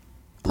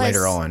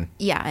later on.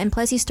 Yeah, and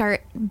plus you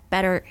start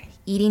better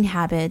eating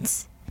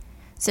habits.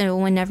 So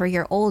whenever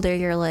you're older,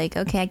 you're like,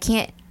 okay, I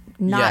can't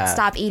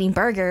stop eating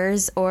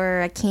burgers,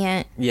 or I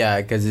can't.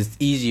 Yeah, because it's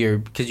easier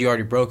because you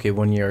already broke it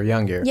when you were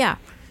younger. Yeah.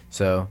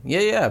 So,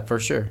 yeah, for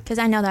sure. Because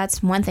I know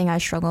that's one thing I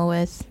struggle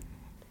with.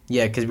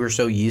 Yeah, because we're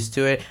so used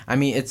to it. I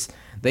mean,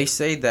 they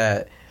say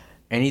that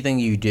anything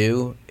you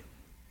do,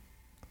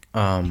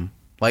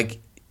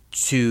 like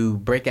to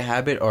break a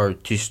habit or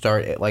to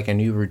start like a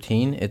new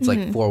routine, it's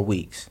like 4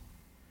 weeks.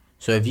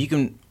 So if you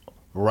can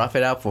rough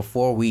it out for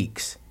 4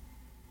 weeks,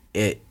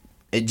 it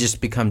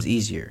just becomes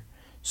easier.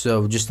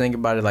 So just think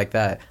about it like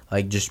that.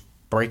 Like just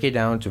break it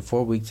down to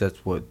 4 weeks.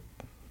 That's what,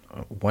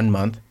 1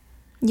 month.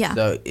 Yeah.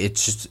 So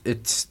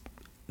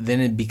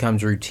then it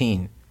becomes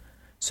routine.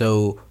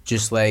 So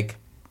just like,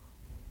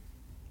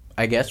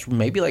 I guess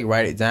maybe like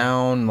write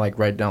down like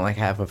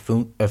have a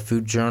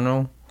food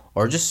journal,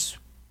 or just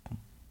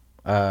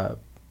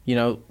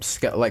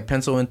like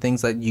pencil in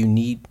things that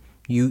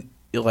you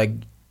like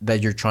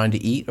that you're trying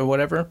to eat or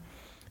whatever,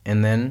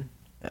 and then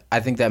I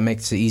think that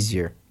makes it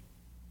easier.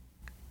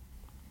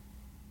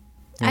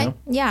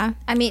 Yeah.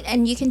 I mean,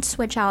 and you can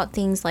switch out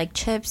things like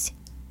chips.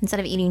 Instead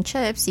of eating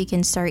chips, you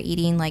can start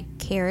eating like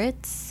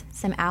carrots,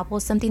 some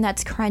apples, something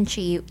that's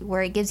crunchy,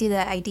 where it gives you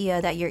the idea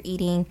that you're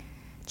eating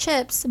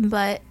chips,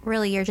 but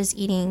really you're just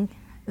eating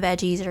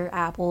veggies or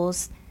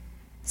apples,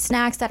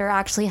 snacks that are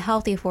actually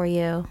healthy for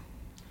you.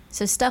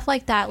 So stuff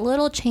like that,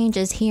 little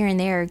changes here and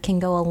there can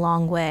go a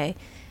long way,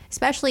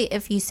 especially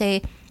if you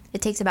say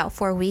it takes about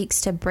 4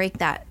 weeks to break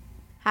that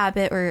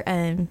habit or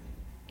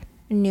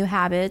new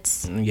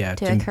habits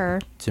to occur.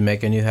 To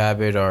make a new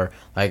habit or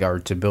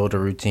to build a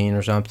routine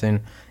or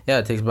something. Yeah,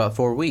 it takes about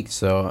 4 weeks.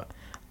 So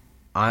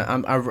I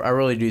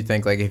really do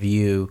think like if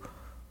you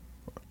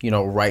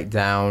write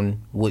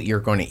down what you're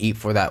going to eat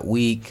for that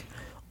week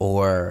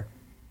or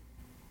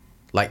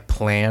like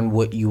plan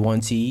what you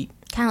want to eat.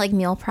 Kind of like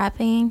meal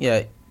prepping.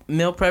 Yeah,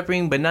 meal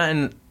prepping, but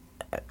not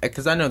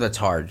because I know that's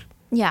hard.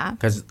 Yeah.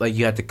 Because like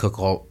you have to cook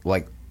all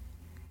like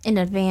in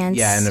advance.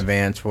 Yeah, in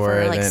advance for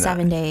it. Like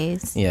 7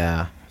 days.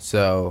 Yeah.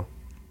 So,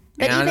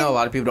 and I know a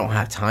lot of people don't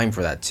have time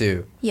for that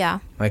too. Yeah.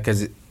 Like,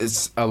 because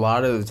it's a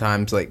lot of the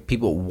times, like,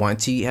 people want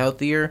to eat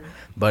healthier,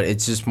 but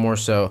it's just more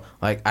so,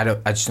 like, I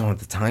just don't have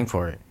the time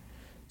for it.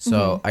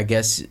 So, I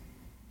guess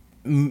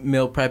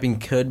meal prepping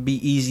could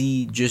be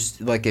easy just,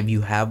 like, if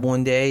you have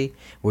one day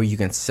where you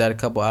can set a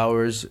couple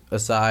hours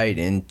aside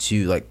and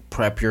to, like,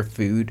 prep your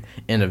food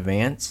in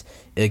advance.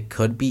 It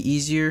could be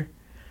easier,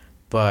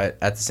 but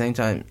at the same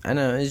time, I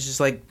know, it's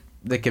just, like,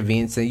 the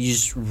convenience thing, you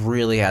just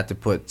really have to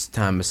put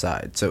time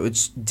aside. So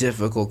it's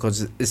difficult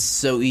because it's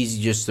so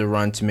easy just to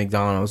run to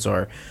McDonald's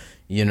or,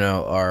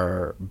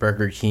 or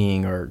Burger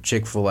King or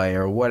Chick-fil-A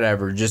or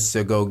whatever just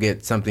to go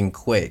get something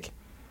quick.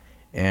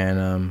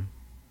 And,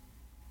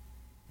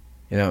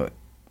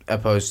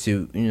 opposed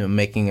to,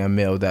 making a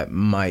meal that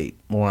might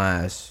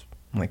last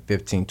like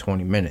 15,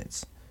 20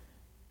 minutes.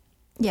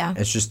 Yeah.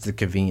 It's just the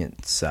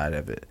convenience side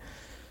of it.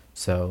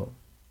 So,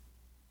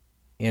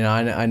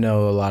 I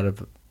know a lot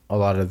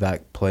of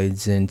that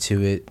plays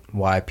into it,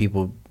 why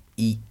people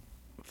eat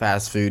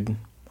fast food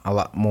a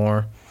lot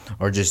more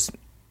or just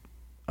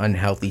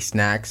unhealthy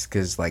snacks,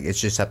 because like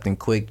it's just something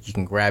quick, you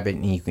can grab it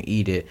and you can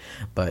eat it.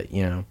 But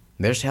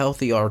there's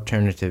healthy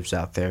alternatives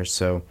out there.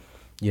 So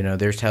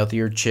there's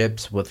healthier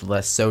chips with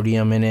less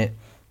sodium in it.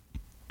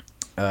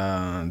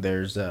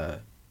 There's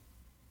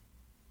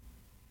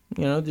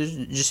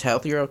just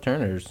healthier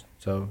alternatives.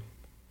 So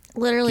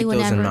literally keep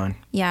those in whenever mind.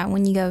 Yeah,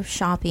 when you go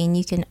shopping,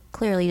 you can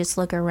clearly just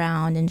look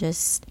around and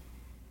just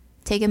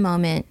take a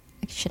moment.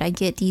 Should I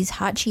get these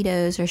hot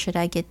Cheetos or should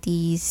I get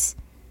these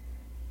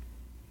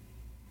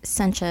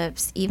Sun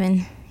Chips?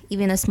 Even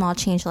a small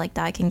change like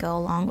that can go a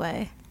long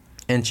way.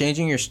 And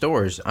changing your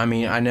stores. I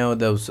mean, I know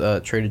those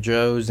Trader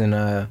Joe's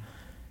and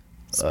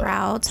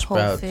Sprouts,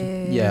 Whole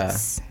Foods. Yeah,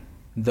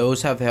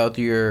 those have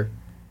healthier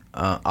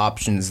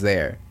options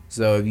there.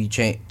 So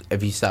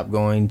if you stop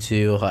going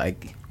to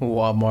like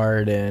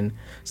Walmart and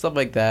stuff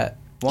like that,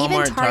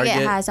 Walmart, even Target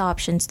has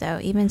options though.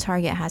 Even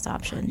Target has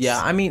options.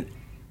 Yeah, I mean,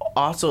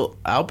 also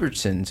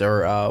Albertsons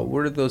or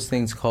what are those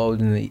things called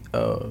in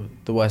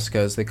the West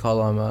Coast? They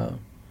call them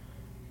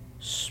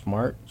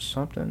Smart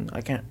something.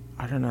 I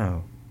don't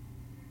know.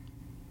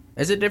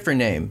 It's a different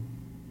name.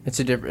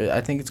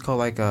 I think it's called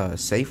like a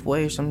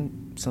Safeway or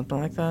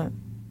something like that.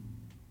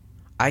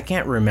 I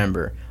can't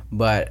remember,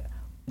 but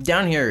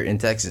down here in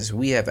Texas,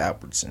 we have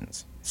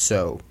Albertsons.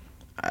 So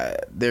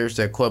there's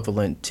the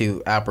equivalent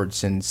to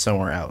Albertsons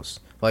somewhere else.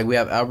 Like we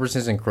have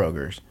Albertsons and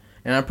Kroger's.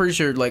 And I'm pretty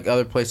sure like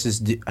other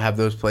places have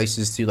those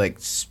places too, like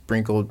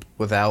sprinkled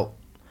without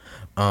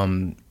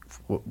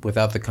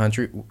the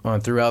country,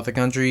 throughout the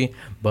country.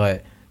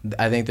 But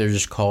I think they're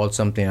just called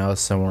something else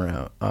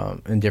somewhere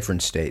out in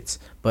different states.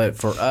 But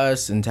for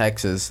us in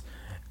Texas,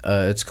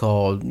 it's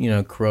called,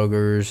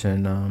 Kroger's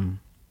and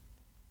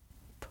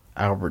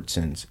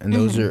Albertsons. And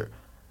those are...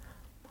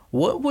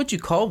 What would you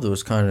call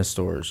those kind of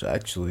stores,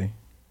 actually?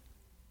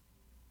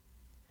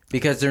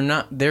 Because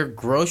they're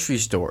grocery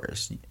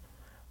stores.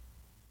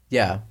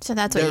 Yeah. So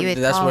that's what you would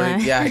call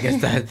them. Yeah, I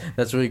guess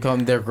that's what you call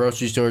them. They're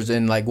grocery stores.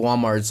 And like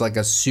Walmart, it's like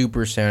a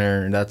super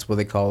center, and that's what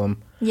they call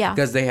them. Yeah.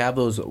 Because they have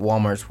those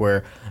Walmarts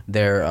where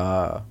they're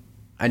a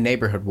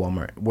neighborhood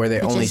Walmart, where they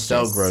only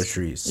sell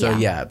groceries. So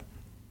yeah,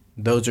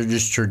 those are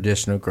just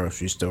traditional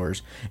grocery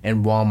stores.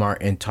 And Walmart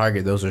and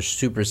Target, those are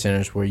super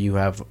centers where you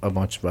have a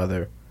bunch of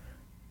other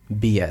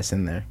BS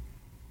in there.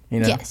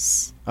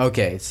 Yes.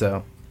 Okay,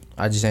 so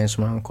I just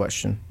answered my own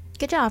question.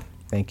 Good job.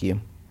 Thank you.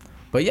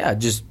 But yeah,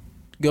 just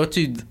go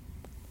to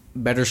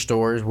better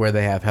stores where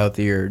they have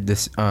healthier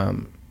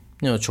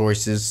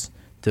choices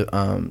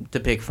to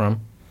pick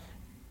from,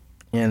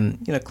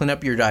 and clean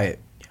up your diet.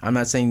 I'm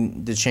not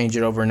saying to change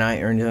it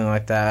overnight or anything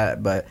like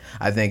that, but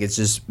I think it's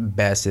just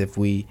best if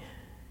we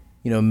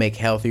make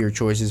healthier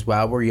choices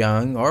while we're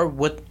young, or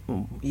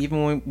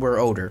even when we're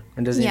older.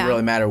 It doesn't even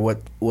really matter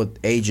what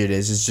age it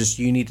is. It's just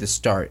you need to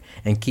start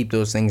and keep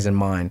those things in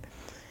mind.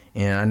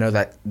 And I know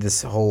that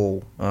this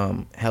whole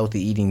healthy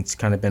eating's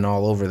kind of been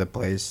all over the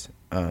place.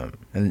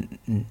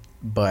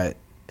 But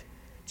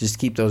just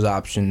keep those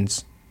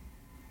options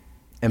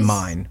in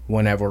mind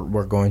whenever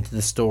we're going to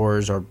the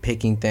stores or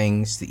picking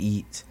things to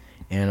eat.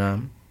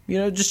 And,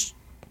 just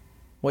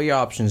weigh your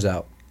options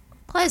out.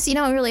 Plus, you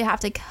don't really have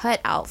to cut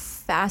out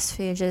fast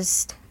food.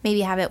 Just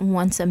maybe have it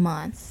once a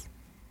month.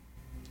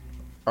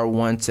 Or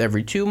once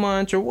every 2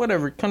 months or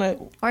whatever. Kind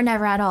of. Or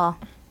never at all.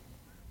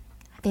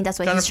 I think that's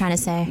what he's trying to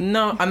say.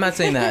 No, I'm not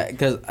saying that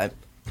because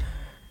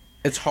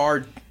it's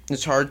hard.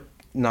 It's hard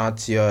not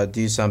to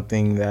do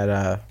something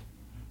that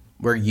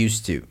we're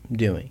used to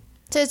doing.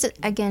 So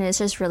it's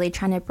just really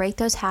trying to break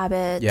those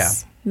habits. Yeah.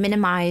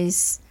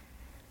 Minimize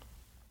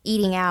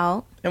eating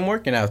out and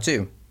working out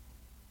too.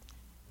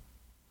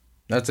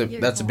 That's a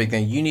big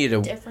thing. You need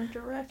a different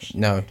direction.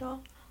 No,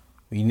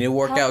 you need to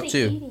work out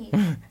too.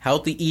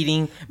 Healthy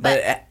eating, but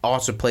it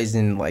also plays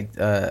in like.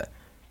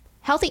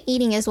 Healthy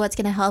eating is what's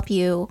going to help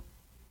you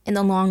in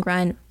the long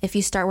run. If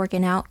you start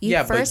working out,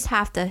 you first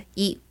have to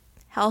eat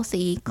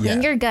healthy,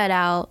 clean your gut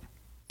out,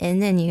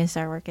 and then you can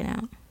start working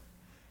out.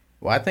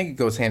 Well, I think it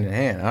goes hand in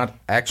hand.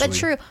 Actually, but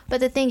true. But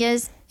the thing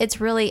is, it's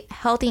really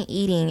healthy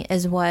eating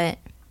is what,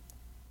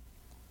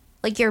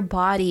 like your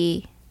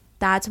body,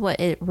 that's what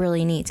it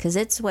really needs, because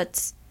it's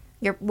what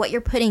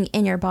you're putting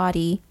in your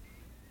body.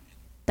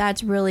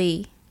 That's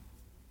really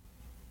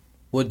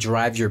what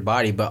drives your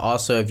body. But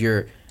also,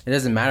 it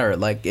doesn't matter.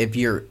 Like if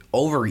you're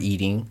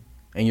overeating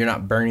and you're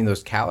not burning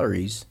those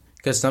calories,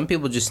 because some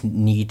people just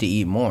need to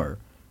eat more.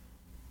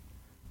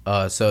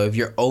 So if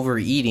you're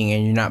overeating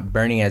and you're not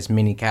burning as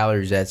many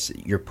calories as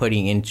you're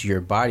putting into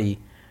your body,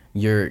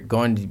 you're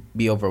going to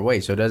be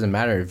overweight. So it doesn't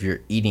matter if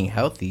you're eating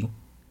healthy.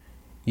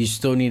 You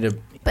still need to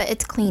but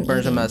it's clean burn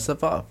eating. some of that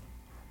stuff off.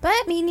 But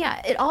I mean,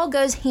 yeah, it all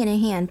goes hand in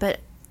hand. But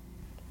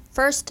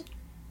first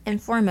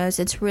and foremost,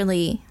 it's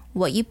really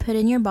what you put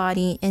in your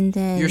body, and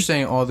then... You're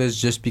saying all this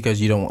just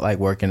because you don't like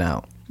working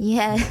out.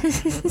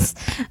 Yes.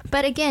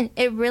 But again,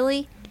 it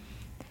really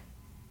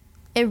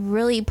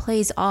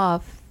plays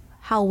off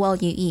how well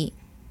you eat.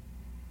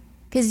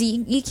 Because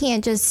you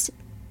can't just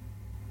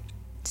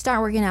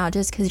start working out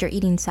just because you're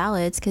eating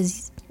salads.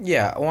 Cause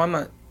yeah, well, I'm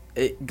not...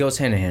 It goes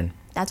hand in hand.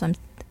 That's what I'm...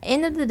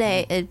 End of the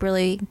day, it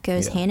really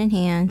goes hand in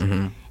hand.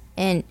 Mm-hmm.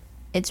 And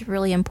it's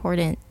really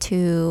important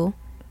to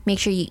make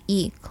sure you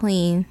eat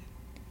clean.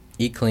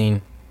 Eat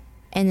clean.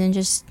 And then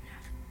just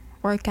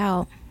work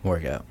out.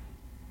 Work out.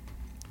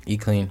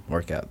 Eat clean,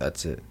 work out.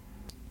 That's it.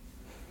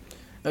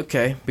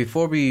 Okay,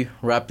 before we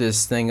wrap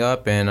this thing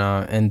up and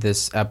end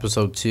this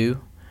episode 2,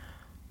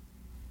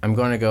 I'm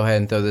going to go ahead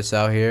and throw this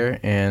out here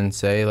and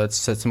say let's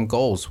set some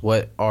goals.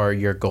 What are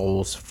your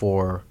goals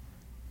for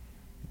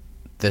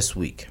this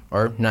week?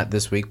 Or not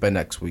this week, but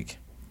next week?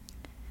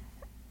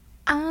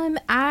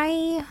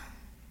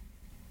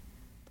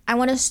 I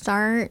want to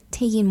start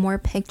taking more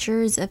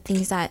pictures of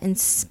things that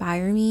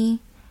inspire me,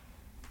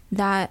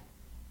 that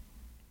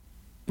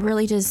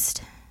really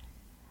just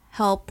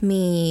help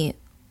me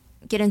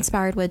get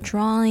inspired with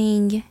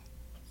drawing,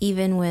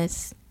 even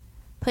with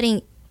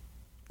putting,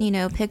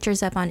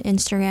 pictures up on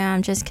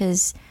Instagram, just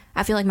because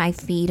I feel like my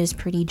feed is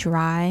pretty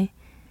dry.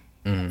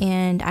 Mm-hmm.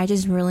 And I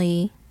just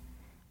really,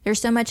 there's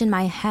so much in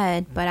my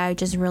head, but I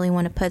just really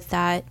want to put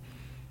that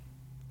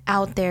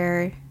out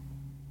there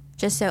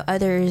just so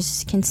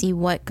others can see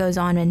what goes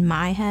on in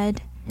my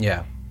head.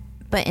 Yeah.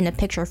 But in a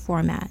picture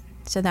format.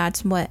 So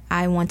that's what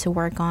I want to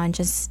work on,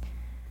 just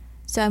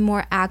so I'm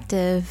more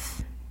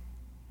active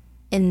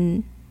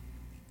in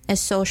a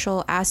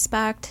social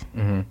aspect.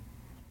 Mm-hmm.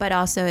 But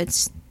also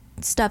it's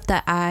stuff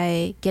that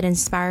I get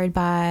inspired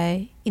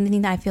by,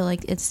 anything that I feel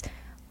like it's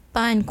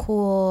fun,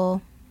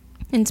 cool,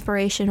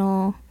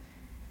 inspirational.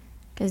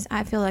 Because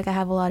I feel like I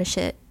have a lot of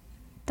shit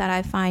that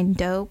I find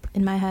dope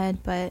in my head,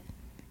 but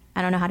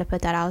I don't know how to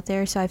put that out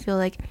there. So I feel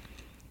like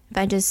if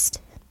I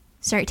just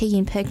start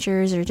taking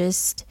pictures or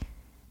just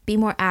be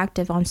more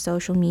active on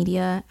social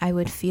media, I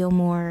would feel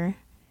more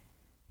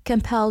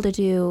compelled to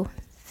do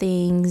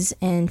things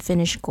and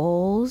finish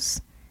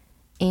goals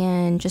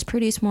and just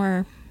produce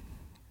more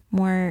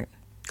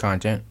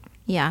content.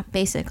 Yeah,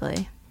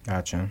 basically.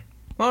 Gotcha.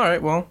 All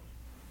right, well,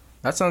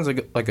 that sounds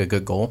like a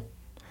good goal.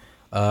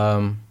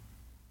 My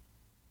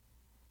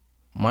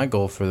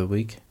goal for the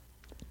week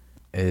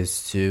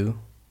is to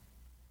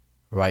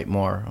write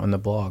more on the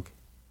blog.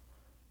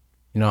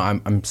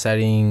 I'm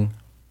setting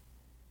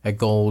a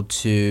goal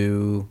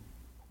to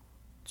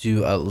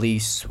do at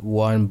least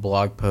one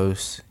blog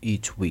post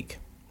each week.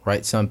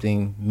 Write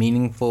something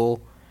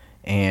meaningful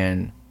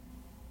and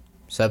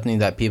something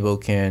that people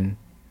can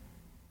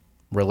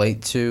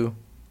relate to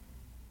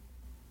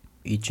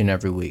each and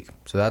every week.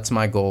 So that's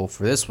my goal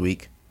for this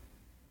week.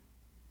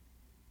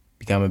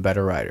 Become a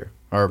better writer.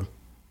 Or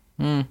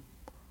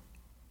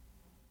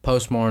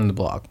post more on the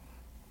blog.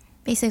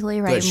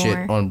 Basically write Put more.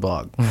 Shit on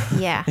blog.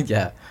 Yeah.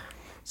 Yeah.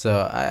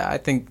 So I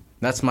think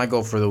that's my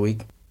goal for the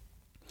week.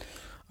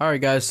 All right,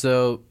 guys.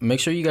 So make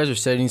sure you guys are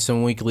setting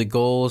some weekly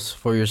goals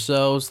for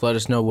yourselves. Let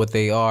us know what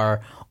they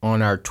are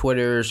on our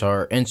Twitters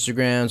or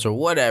Instagrams or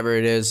whatever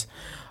it is.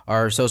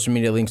 Our social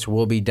media links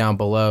will be down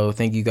below.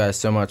 Thank you guys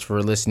so much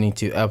for listening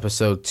to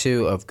episode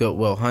 2 of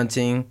Goodwill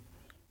Hunting.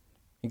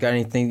 You got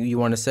anything you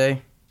want to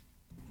say?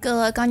 Good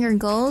luck on your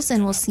goals,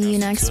 and we'll see you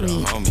next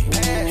week.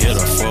 Hit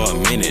her for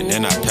a minute,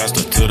 then I passed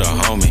her to the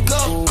homie.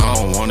 I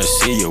don't wanna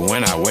see you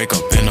when I wake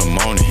up in the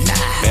morning.